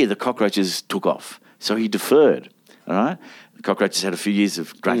that year, the Cockroaches took off. So he deferred, all right? The Cockroaches had a few years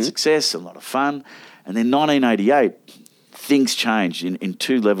of great success, a lot of fun. And then 1988, things changed in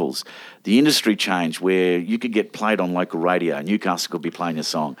two levels. The industry changed where you could get played on local radio. Newcastle could be playing your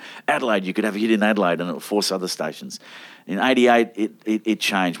song. Adelaide, you could have a hit in Adelaide and it would force other stations. In 88, it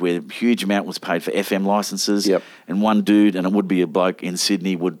changed where a huge amount was paid for FM licences. Yep. And one dude, and it would be a bloke in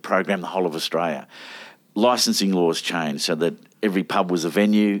Sydney, would program the whole of Australia. Licensing laws changed so that every pub was a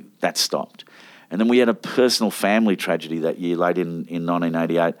venue. That stopped. And then we had a personal family tragedy that year, late in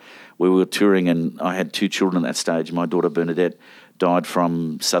 1988, where we were touring, and I had two children at that stage. My daughter Bernadette died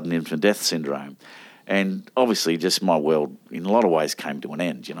from sudden infant death syndrome. And obviously just my world in a lot of ways came to an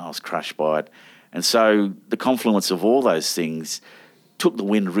end. I was crushed by it. And so the confluence of all those things took the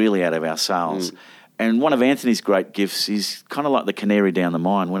wind really out of our sails. And one of Anthony's great gifts is kind of like the canary down the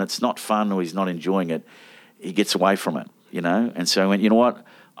mine. When it's not fun or he's not enjoying it, he gets away from it, And so I went, you know what?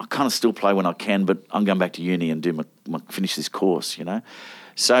 I kind of still play when I can, but I'm going back to uni and do finish this course,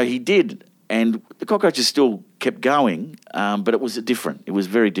 So he did. And the Cockroaches still kept going, but it was different. It was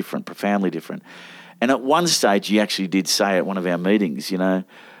very different, profoundly different. And at one stage, he actually did say at one of our meetings,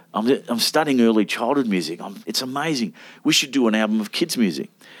 I'm studying early childhood music. It's amazing. We should do an album of kids' music,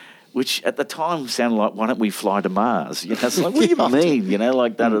 which at the time sounded like, why don't we fly to Mars? It's like, what do you mean?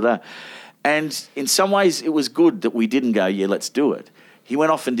 Like da-da-da. And in some ways, it was good that we didn't go, yeah, let's do it. He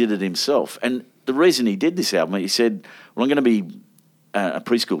went off and did it himself. And the reason he did this album, he said, well, I'm going to be a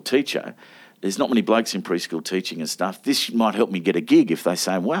preschool teacher. There's not many blokes in preschool teaching and stuff. This might help me get a gig if they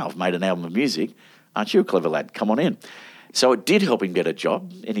say, wow, I've made an album of music. Aren't you a clever lad? Come on in. So it did help him get a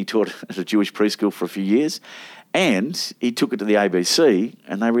job, and he taught at a Jewish preschool for a few years, and he took it to the ABC,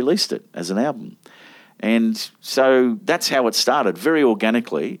 and they released it as an album. And so that's how it started, very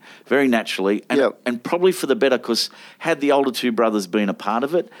organically, very naturally, and probably for the better, because had the older two brothers been a part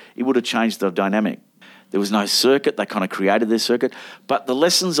of it, it would have changed the dynamic. There was no circuit. They kind of created their circuit. But the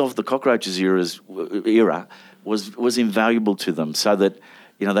lessons of the Cockroaches era was invaluable to them, so that,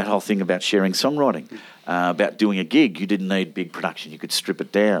 that whole thing about sharing songwriting, about doing a gig, you didn't need big production. You could strip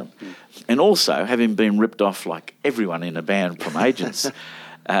it down. And also, having been ripped off like everyone in a band from agents,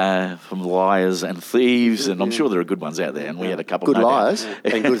 from liars and thieves, and I'm sure there are good ones out there, and we had a couple good liars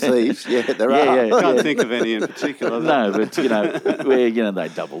and good thieves. Yeah, there are. I can't think of any in particular. No, but where they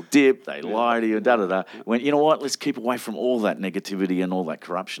double dip, they lie to you, da. Went, you know what? Let's keep away from all that negativity and all that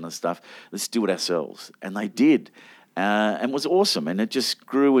corruption and stuff. Let's do it ourselves, and they did, and it was awesome, and it just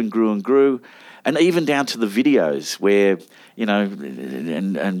grew and grew and grew. And even down to the videos where,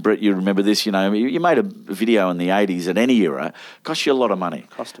 and Brett, you remember this, you made a video in the 80s at any era, cost you a lot of money.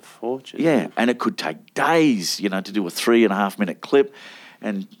 Cost a fortune. Yeah, and it could take days, to do a 3.5 minute clip,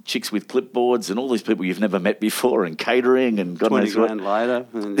 and chicks with clipboards and all these people you've never met before, and catering and God knows what. 20 grand later.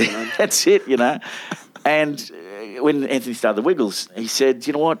 And, That's it, And when Anthony started the Wiggles, he said,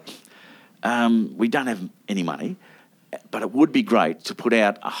 you know what, we don't have any money, but it would be great to put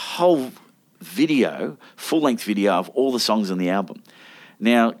out a whole video, full-length video of all the songs on the album.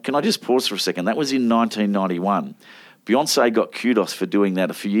 Now, can I just pause for a second? That was in 1991. Beyonce got kudos for doing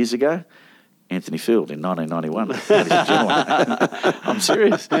that a few years ago. Anthony Field in 1991, ladies and gentlemen. I'm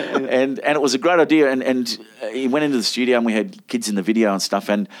serious. And it was a great idea. And he went into the studio and we had kids in the video and stuff.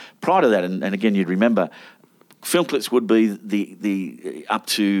 And prior to that, and again, you'd remember, film clips would be the up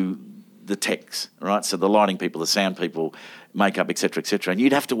to the techs, right? So the lighting people, the sound people, makeup, et cetera, and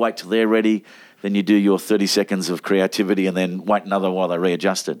you'd have to wait till they're ready, then you do your 30 seconds of creativity and then wait another while they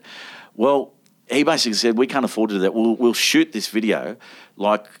readjusted. Well, he basically said, we can't afford to do that. We'll shoot this video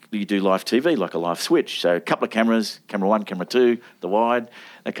like you do live TV, like a live switch. So a couple of cameras, camera 1, camera 2, the wide,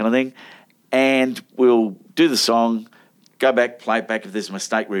 that kind of thing. and we'll do the song, go back, play it back. If there's a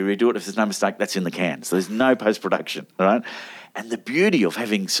mistake, we redo it. If there's no mistake, that's in the can. So there's no post-production, all right? And the beauty of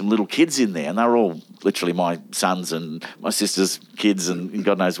having some little kids in there, and they're all literally my sons and my sister's kids and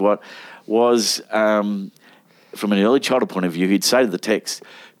God knows what, was from an early childhood point of view, he'd say to the text,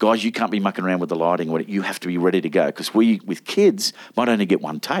 guys, you can't be mucking around with the lighting. You have to be ready to go, because we, with kids, might only get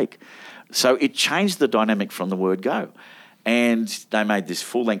one take. So it changed the dynamic from the word go. And they made this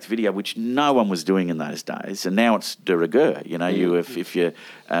full-length video, which no one was doing in those days. And now it's de rigueur. You know, if you're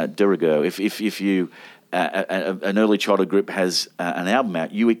de rigueur, if you an early childhood group has an album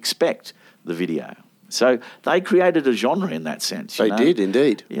out, you expect the video. So they created a genre in that sense. They did,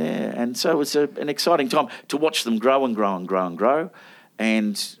 indeed. Yeah, and so it's an exciting time to watch them grow and grow and grow and grow.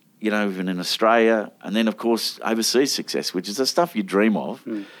 And, you know, even in Australia, and then, of course, overseas success, which is the stuff you dream of,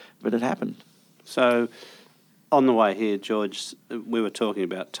 but it happened. So on the way here, George, we were talking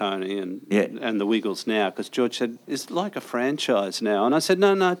about Tony and the Wiggles now, because George said, it's like a franchise now. And I said,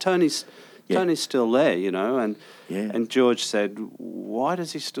 no, Tony's still there, you know. And George said, why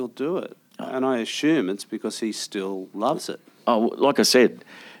does he still do it? And I assume it's because he still loves it. Oh, like I said,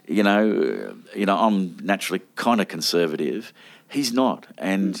 you know, I'm naturally kind of conservative. He's not,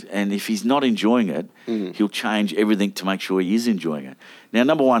 and if he's not enjoying it, he'll change everything to make sure he is enjoying it. Now,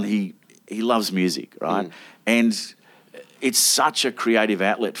 number one, he loves music, right? And it's such a creative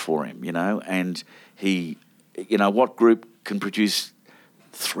outlet for him, you know. And he, you know, what group can produce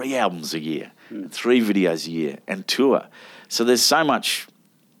 3 albums a year, 3 videos a year, and tour? So there's so much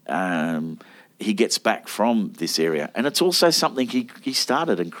he gets back from this area, and it's also something he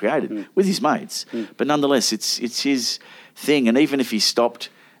started and created with his mates. But nonetheless, it's his thing. And even if he stopped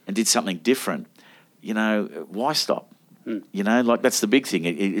and did something different, you know, why stop? You know, like, that's the big thing.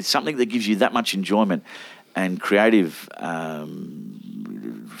 It's something that gives you that much enjoyment and creative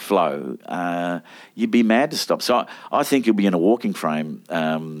flow. You'd be mad to stop. So I think he'll be in a walking frame.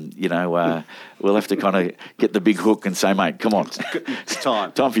 You know, we'll have to kind of get the big hook and say, mate, come on. It's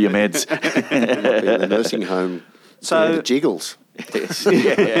time. Time for your meds. In the nursing home, So the jiggles.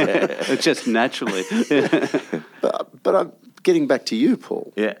 it's just naturally. But I'm getting back to you,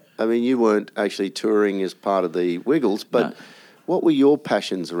 Paul. Yeah. I mean, you weren't actually touring as part of the Wiggles, but what were your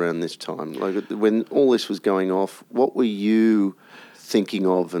passions around this time? Like, when all this was going off, what were you thinking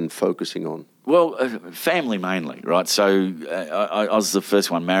of and focusing on? Well, family mainly, right? So I was the first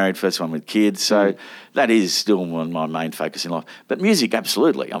one married, first one with kids, so that is still my main focus in life. But music,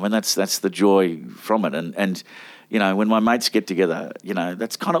 absolutely. I mean, that's the joy from it. And you know, when my mates get together, you know,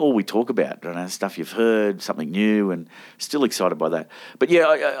 that's kind of all we talk about, you know, stuff you've heard, something new, and still excited by that. But yeah,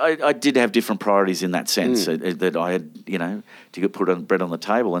 I did have different priorities in that sense, that I had, you know, to get bread on the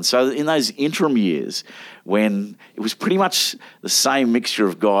table. And so in those interim years, when it was pretty much the same mixture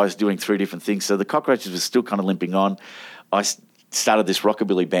of guys doing 3 different things, so the Cockroaches was still kind of limping on, I started this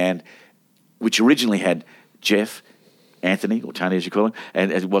rockabilly band, which originally had Jeff, Anthony, or Tony as you call him,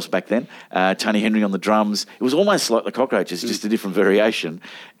 and it was back then, Tony Henry on the drums. It was almost like the Cockroaches, just a different variation.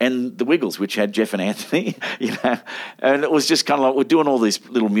 And the Wiggles, which had Jeff and Anthony, you know. And it was just kind of like, we're doing all these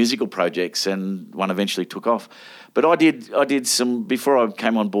little musical projects, and one eventually took off. But I did some, before I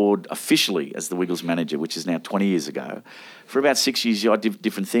came on board officially as the Wiggles manager, which is now 20 years ago, for about 6 years I did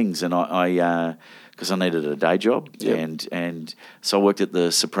different things, and I because I needed a day job, and so I worked at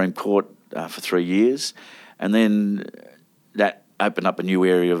the Supreme Court for 3 years, and then that opened up a new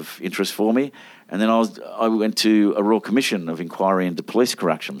area of interest for me. And then I went to a Royal Commission of Inquiry into Police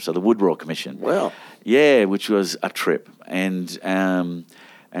Corruption, so the Wood Royal Commission. Wow. Yeah, which was a trip. And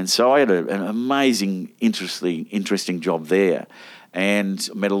so I had an amazing, interesting job there, and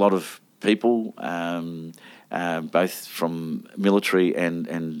met a lot of people, both from military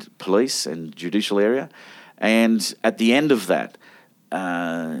and police and judicial area. And at the end of that,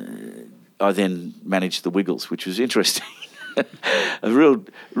 I then managed the Wiggles, which was interesting. A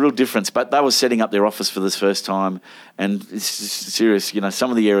real difference. But they were setting up their office for this first time, and it's serious. You know, some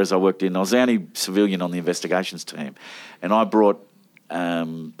of the areas I worked in, I was the only civilian on the investigations team, and I brought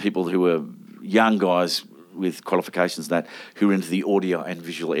people who were young guys with qualifications who were into the audio and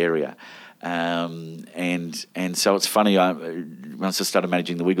visual area. And so it's funny, once I started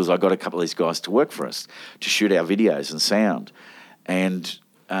managing the Wiggles, I got a couple of these guys to work for us to shoot our videos and sound. And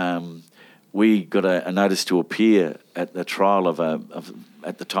we got a notice to appear at the trial of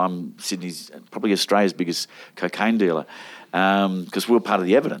at the time, Sydney's, probably Australia's biggest cocaine dealer, because we were part of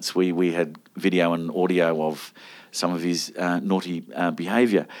the evidence. We had video and audio of some of his naughty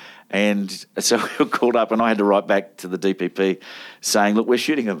behaviour. And so we were called up, and I had to write back to the DPP saying, look, we're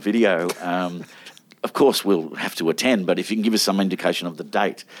shooting a video. of course, we'll have to attend, but if you can give us some indication of the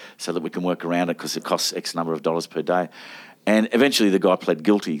date so that we can work around it, because it costs X number of dollars per day. And eventually the guy pled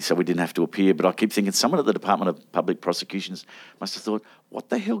guilty, so we didn't have to appear. But I keep thinking someone at the Department of Public Prosecutions must have thought, what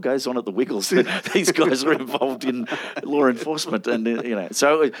the hell goes on at the Wiggles? These guys are involved in law enforcement. And,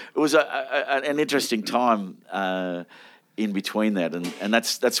 so it was an interesting time in between that. And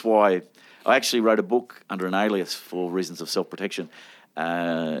that's why I actually wrote a book under an alias for reasons of self-protection,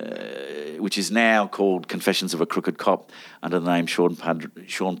 which is now called Confessions of a Crooked Cop, under the name Sean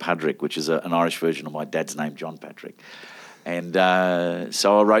Padrick, which is an Irish version of my dad's name, John Patrick. And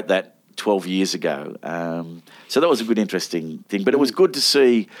so I wrote that 12 years ago. So that was a good, interesting thing. But it was good to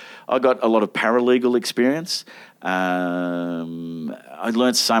see. I got a lot of paralegal experience. I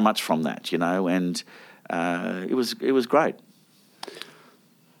learned so much from that, and it was great.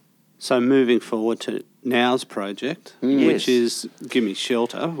 So moving forward to Now's project, which is Give Me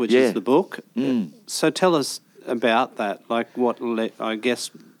Shelter, which is the book. So tell us about that. Like I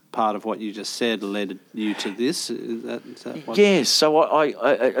guess part of what you just said led you to this. Is that what? Yes. So I,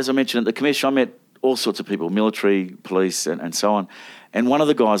 as I mentioned at the commission, I met all sorts of people, military, police, and so on. And one of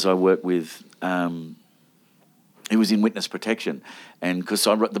the guys I worked with, he was in witness protection, and because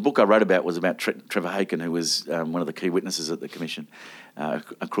the book I wrote about was about Trevor Haken, who was one of the key witnesses at the commission,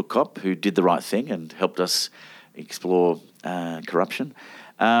 a crook cop who did the right thing and helped us explore corruption.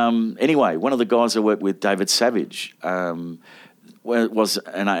 Anyway, one of the guys I worked with, David Savage, was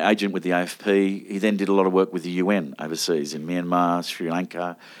an agent with the AFP. He then did a lot of work with the UN overseas in Myanmar, Sri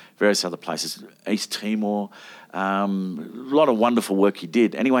Lanka, various other places, East Timor. A lot of wonderful work he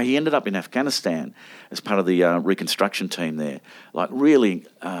did. Anyway, he ended up in Afghanistan as part of the reconstruction team there. Like really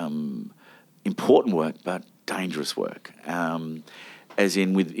important work, but dangerous work. As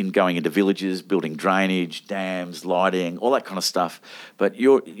in going into villages, building drainage, dams, lighting, all that kind of stuff. But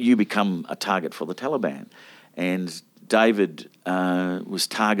you become a target for the Taliban. And David was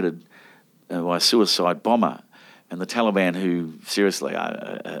targeted by a suicide bomber, and the Taliban, who seriously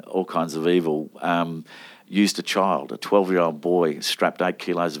are all kinds of evil, used a child, a 12-year-old boy, strapped 8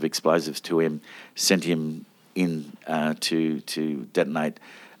 kilos of explosives to him, sent him in to detonate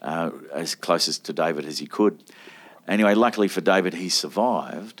as closest to David as he could. Anyway, luckily for David, he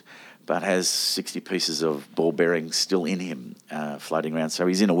survived, but has 60 pieces of ball bearings still in him floating around. So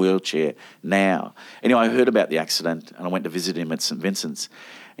he's in a wheelchair now. Anyway, I heard about the accident and I went to visit him at St Vincent's,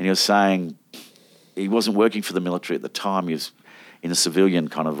 and he was saying he wasn't working for the military at the time. He was in a civilian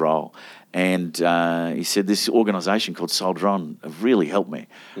kind of role. And he said, this organisation called Soldier On have really helped me.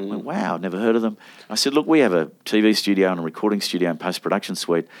 I went, wow, I've never heard of them. I said, look, we have a TV studio and a recording studio and post-production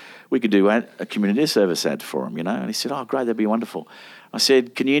suite. We could do a community service ad for them, And he said, oh, great, that'd be wonderful. I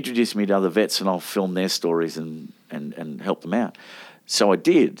said, can you introduce me to other vets and I'll film their stories and help them out? So I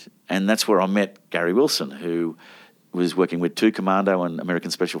did, and that's where I met Gary Wilson, who was working with 2 Commando and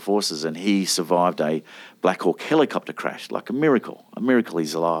American Special Forces, and he survived a Black Hawk helicopter crash, like a miracle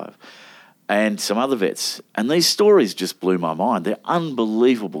he's alive. And some other vets. And these stories just blew my mind. They're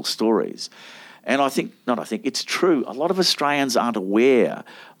unbelievable stories. And it's true. A lot of Australians aren't aware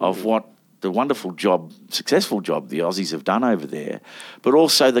of what the wonderful job, successful job the Aussies have done over there, but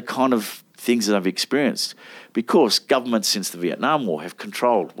also the kind of things that I've experienced, because governments since the Vietnam War have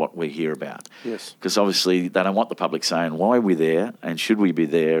controlled what we hear about. Yes. Because obviously they don't want the public saying why we're there and should we be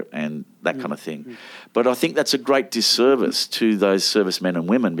there and that kind of thing. But I think that's a great disservice to those servicemen and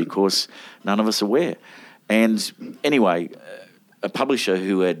women, because none of us are aware. And anyway, a publisher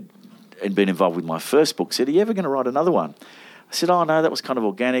who had been involved with my first book said, are you ever going to write another one? I said, oh, no, that was kind of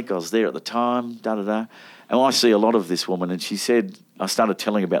organic. I was there at the time, da-da-da. And I see a lot of this woman, and she said, I started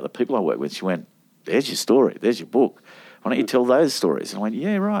telling about the people I work with. She went, there's your story, there's your book. Why don't you tell those stories? And I went,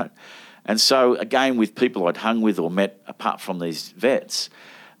 yeah, right. And so, again, with people I'd hung with or met apart from these vets,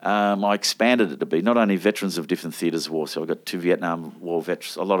 I expanded it to be not only veterans of different theatres of war, so I got 2 Vietnam War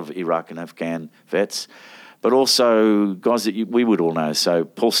vets, a lot of Iraq and Afghan vets, but also guys that we would all know. So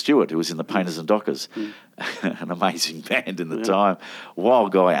Paul Stewart, who was in the Painters and Dockers, an amazing band in the time,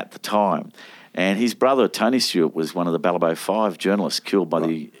 wild guy at the time. And his brother, Tony Stewart, was one of the Balibo 5 journalists killed by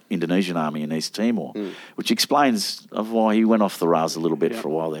the Indonesian army in East Timor, which explains of why he went off the rails a little bit for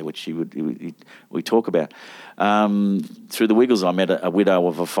a while there, which we talk about. Through the Wiggles, I met a widow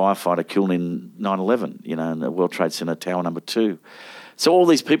of a firefighter killed in 9/11, in the World Trade Center Tower number 2. So all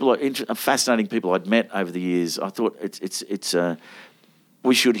these people are fascinating people I'd met over the years. I thought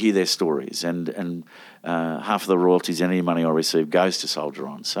we should hear their stories, and half of the royalties and any money I receive goes to Soldier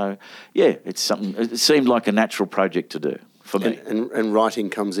On. So yeah, it's something. It seemed like a natural project to do for me. And writing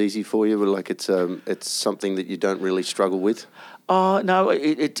comes easy for you. Like it's something that you don't really struggle with. Oh, no,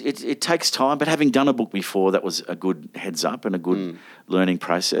 it takes time, but having done a book before, that was a good heads up and a good learning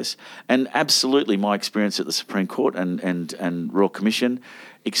process. And absolutely my experience at the Supreme Court and Royal Commission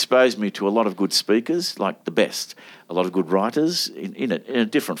exposed me to a lot of good speakers, like the best, a lot of good writers in a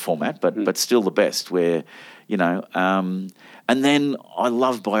different format, but still the best, where, you know, and then I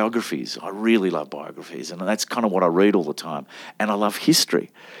love biographies. I really love biographies, and that's kind of what I read all the time. And I love history,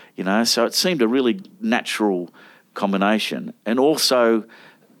 you know, so it seemed a really natural combination. And also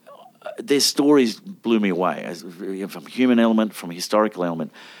their stories blew me away, from human element, from a historical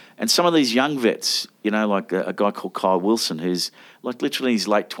element. And some of these young vets, you know, like a guy called Kyle Wilson, who's like literally in his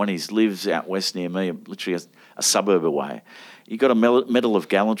late 20s, lives out west near me, literally a suburb away. He got a Medal of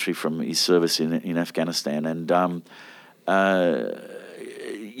Gallantry from his service in Afghanistan. And,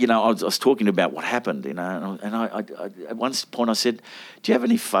 you know, I was talking about what happened, you know, and I at one point I said, do you have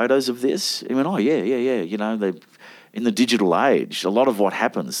any photos of this? He went, oh, yeah. You know, in the digital age, a lot of what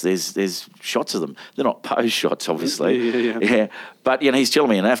happens, there's shots of them. They're not pose shots, obviously. Yeah. But, you know, he's telling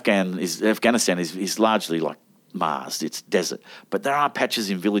me Afghanistan is largely like Mars. It's desert. But there are patches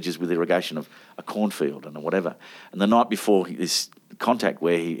in villages with irrigation of a cornfield and whatever. And the night before this contact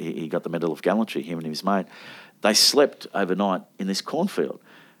where he got the Medal of Gallantry, him and his mate, they slept overnight in this cornfield.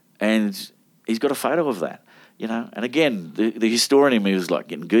 And he's got a photo of that, you know. And again, the historian in me was like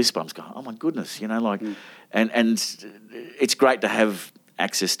getting goosebumps, going, oh my goodness, you know, like, and it's great to have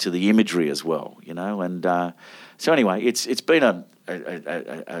access to the imagery as well, you know. And so anyway, it's been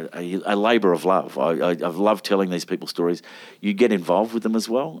a labour of love. I've loved telling these people's stories. You get involved with them as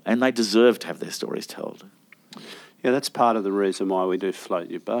well, and they deserve to have their stories told. Yeah, that's part of the reason why we do Float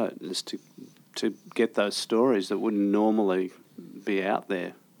Your Boat, is to get those stories that wouldn't normally be out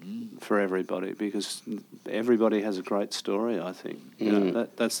there for everybody, because everybody has a great story, I think. You know,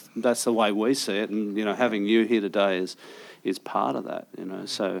 that's the way we see it, and, you know, having you here today is part of that, you know.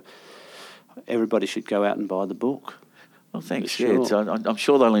 So everybody should go out and buy the book. Well, thanks. Sure. Yeah, I'm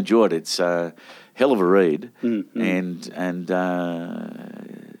sure they'll enjoy it. It's a hell of a read, and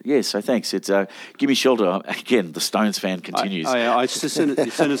yeah. So thanks. It's Give Me Shelter. Again, the Stones fan continues. As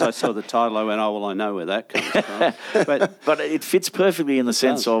soon as I saw the title, I went, oh well, I know where that comes from. But it fits perfectly in the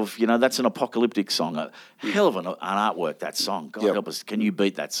sense of, you know, that's an apocalyptic song. A hell of an artwork, that song. God help us. Can you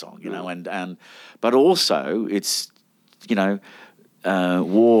beat that song? You know, and but also it's, you know,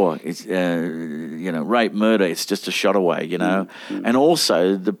 war, it's, you know, rape, murder, it's just a shot away, you know. And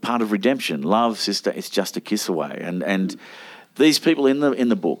also the part of redemption, love, sister, it's just a kiss away. And these people in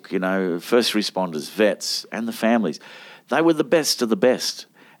the book, you know, first responders, vets, and the families, they were the best of the best.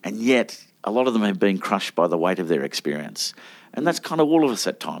 And yet a lot of them have been crushed by the weight of their experience. And that's kind of all of us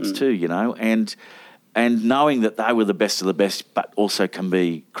at times too, you know. And knowing that they were the best of the best but also can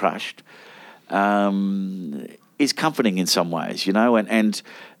be crushed, is comforting in some ways, you know, and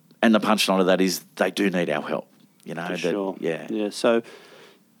the punchline of that is they do need our help, you know. For sure. Yeah.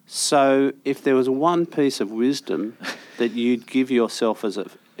 So if there was one piece of wisdom that you'd give yourself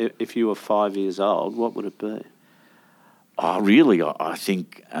if you were 5 years old, what would it be? Oh, really? I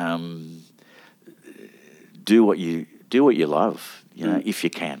think do what you love, you know, if you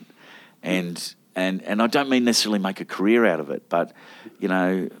can, and I don't mean necessarily make a career out of it, but, you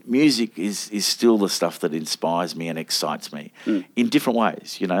know, music is still the stuff that inspires me and excites me in different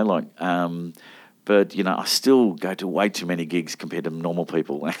ways, you know, like, but, you know, I still go to way too many gigs compared to normal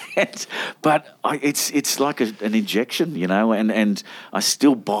people. But it's like an injection, you know, and I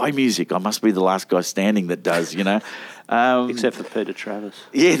still buy music. I must be the last guy standing that does, you know. Except for Peter Travis.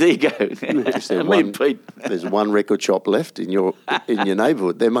 Yeah, there you go. There's one record shop left in your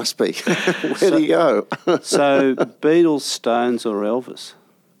neighbourhood. There must be. Where do you go? So Beatles, Stones, or Elvis?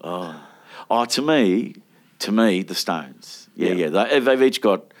 Oh, to me, the Stones. Yeah. They've each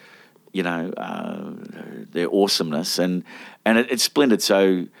got, you know, their awesomeness, and it's splendid.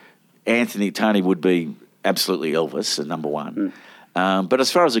 So Tony would be absolutely Elvis, number one. But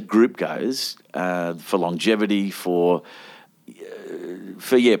as far as a group goes, for longevity, for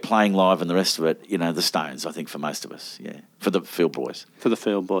playing live and the rest of it, you know, the Stones, I think, for most of us, for the Field Boys. For the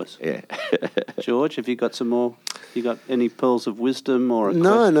Field Boys. Yeah. George, have you got some more? You got any pearls of wisdom or a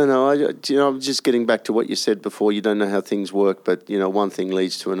No. I'm just getting back to what you said before. You don't know how things work, but, you know, one thing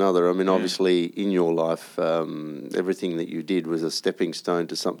leads to another. I mean, obviously, in your life, everything that you did was a stepping stone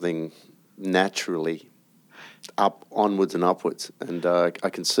to something naturally onwards and upwards. And I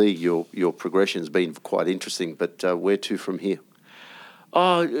can see your progression's been quite interesting, but where to from here?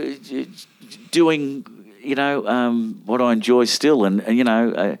 Doing, what I enjoy still. And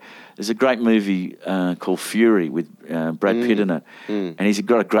there's a great movie called Fury with Brad Pitt in it. And he's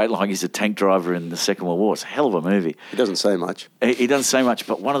got a great line. He's a tank driver in the Second World War. It's a hell of a movie. He doesn't say much. He doesn't say much,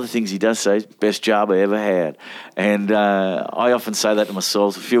 but one of the things he does say is, best job I ever had. And I often say that to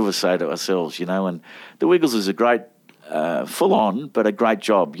myself. A few of us say it to ourselves, and The Wiggles is a great, full-on, but a great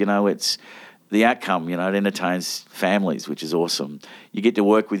job. It's the outcome, it entertains families, which is awesome. You get to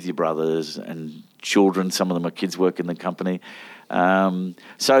work with your brothers and children. Some of them are kids work in the company.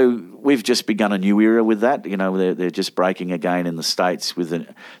 So we've just begun a new era with that. They're just breaking again in the States with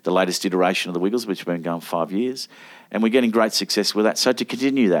the latest iteration of The Wiggles, which have been going 5 years. And we're getting great success with that. So to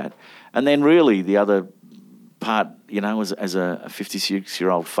continue that. And then really the other part, as a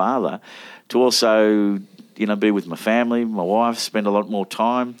 56-year-old father, to also, be with my family, my wife, spend a lot more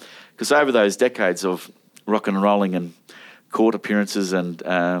time. Because over those decades of rocking and rolling and court appearances and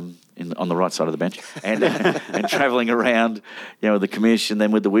on the right side of the bench and and travelling around, with the commission,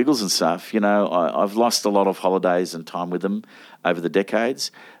 then with the Wiggles and stuff, I've lost a lot of holidays and time with them over the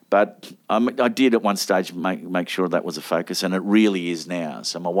decades. But I did at one stage make sure that was a focus, and it really is now.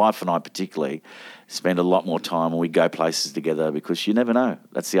 So my wife and I particularly spend a lot more time and we go places together because you never know.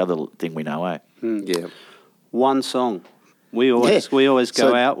 That's the other thing we know, eh? Yeah. One song. We always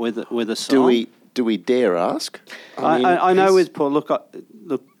go out with a song. Do we dare ask? I know with Paul. Look,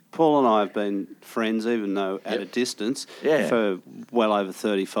 Paul and I have been friends, even though at a distance, for well over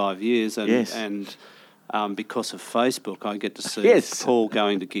 35 years, and because of Facebook, I get to see Paul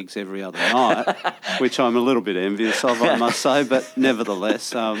going to gigs every other night, which I'm a little bit envious of, I must say. But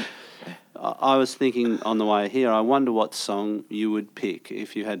nevertheless, I was thinking on the way here, I wonder what song you would pick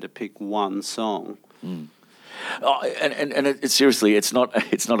if you had to pick one song. Seriously, it's not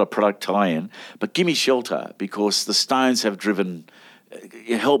a product tie-in, but Gimme Shelter, because the Stones have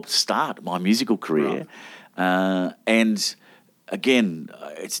it helped start my musical career, and again,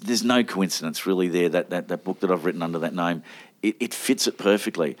 there's no coincidence really there that book that I've written under that name, it fits it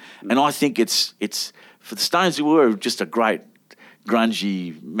perfectly, and I think it's for the Stones, who were just a great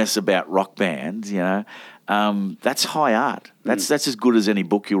grungy mess about rock band, that's high art. That's as good as any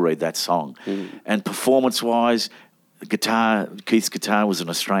book you'll read, that song. And performance-wise, Keith's guitar was an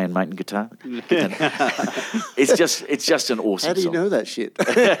Australian Maiden guitar. It's just an awesome song. How do you know that shit?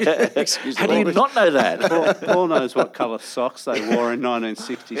 How do you not know that? Paul knows what colour socks they wore in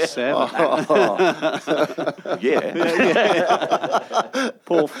 1967. Yeah.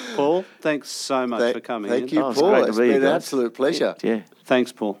 Paul, thanks so much for coming in. Thank you, Paul. It's been an guys. absolute pleasure. Yeah.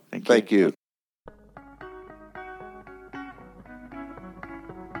 Thanks, Paul. Thank you.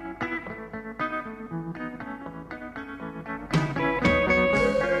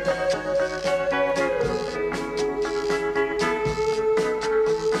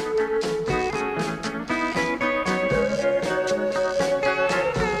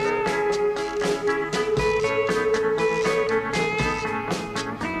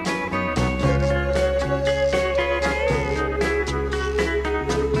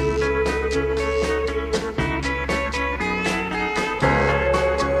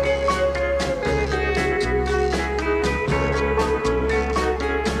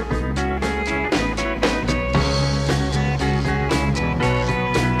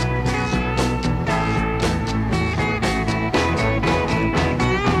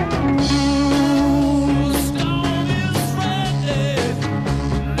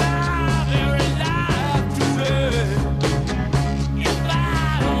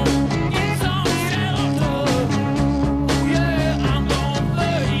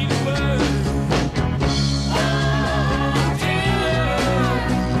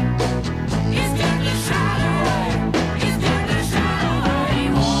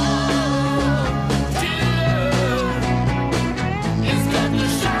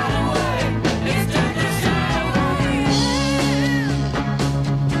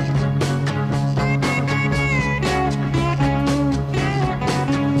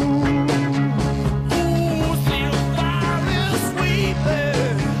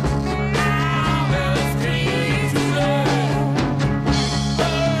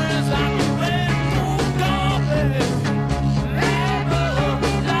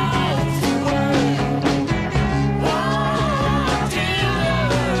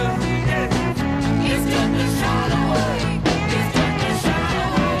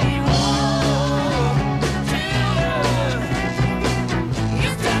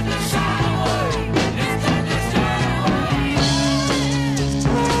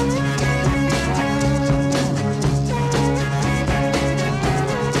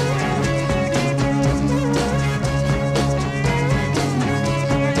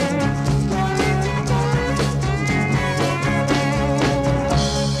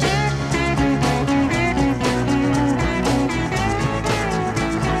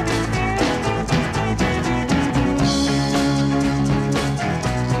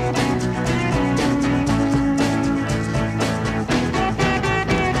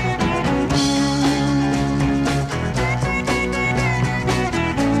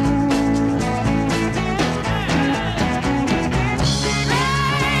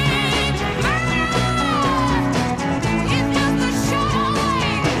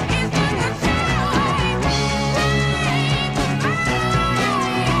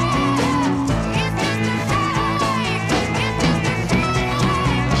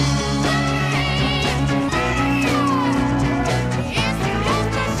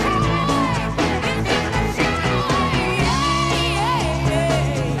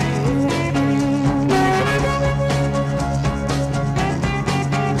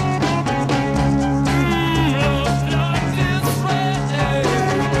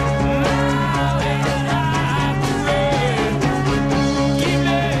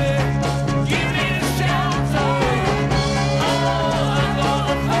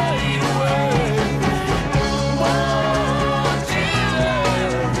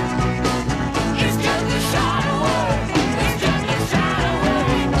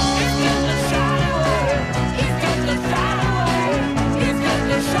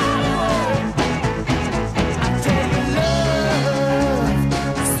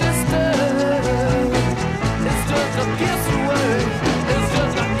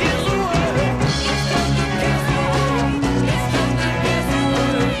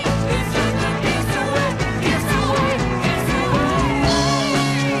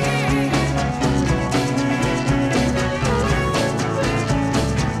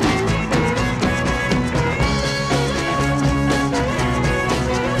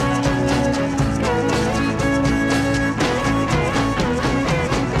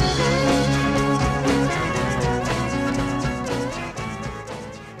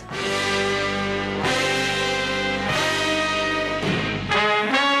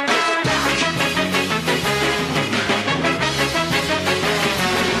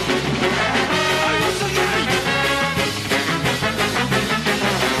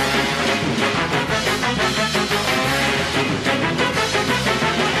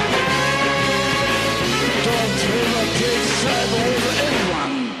 said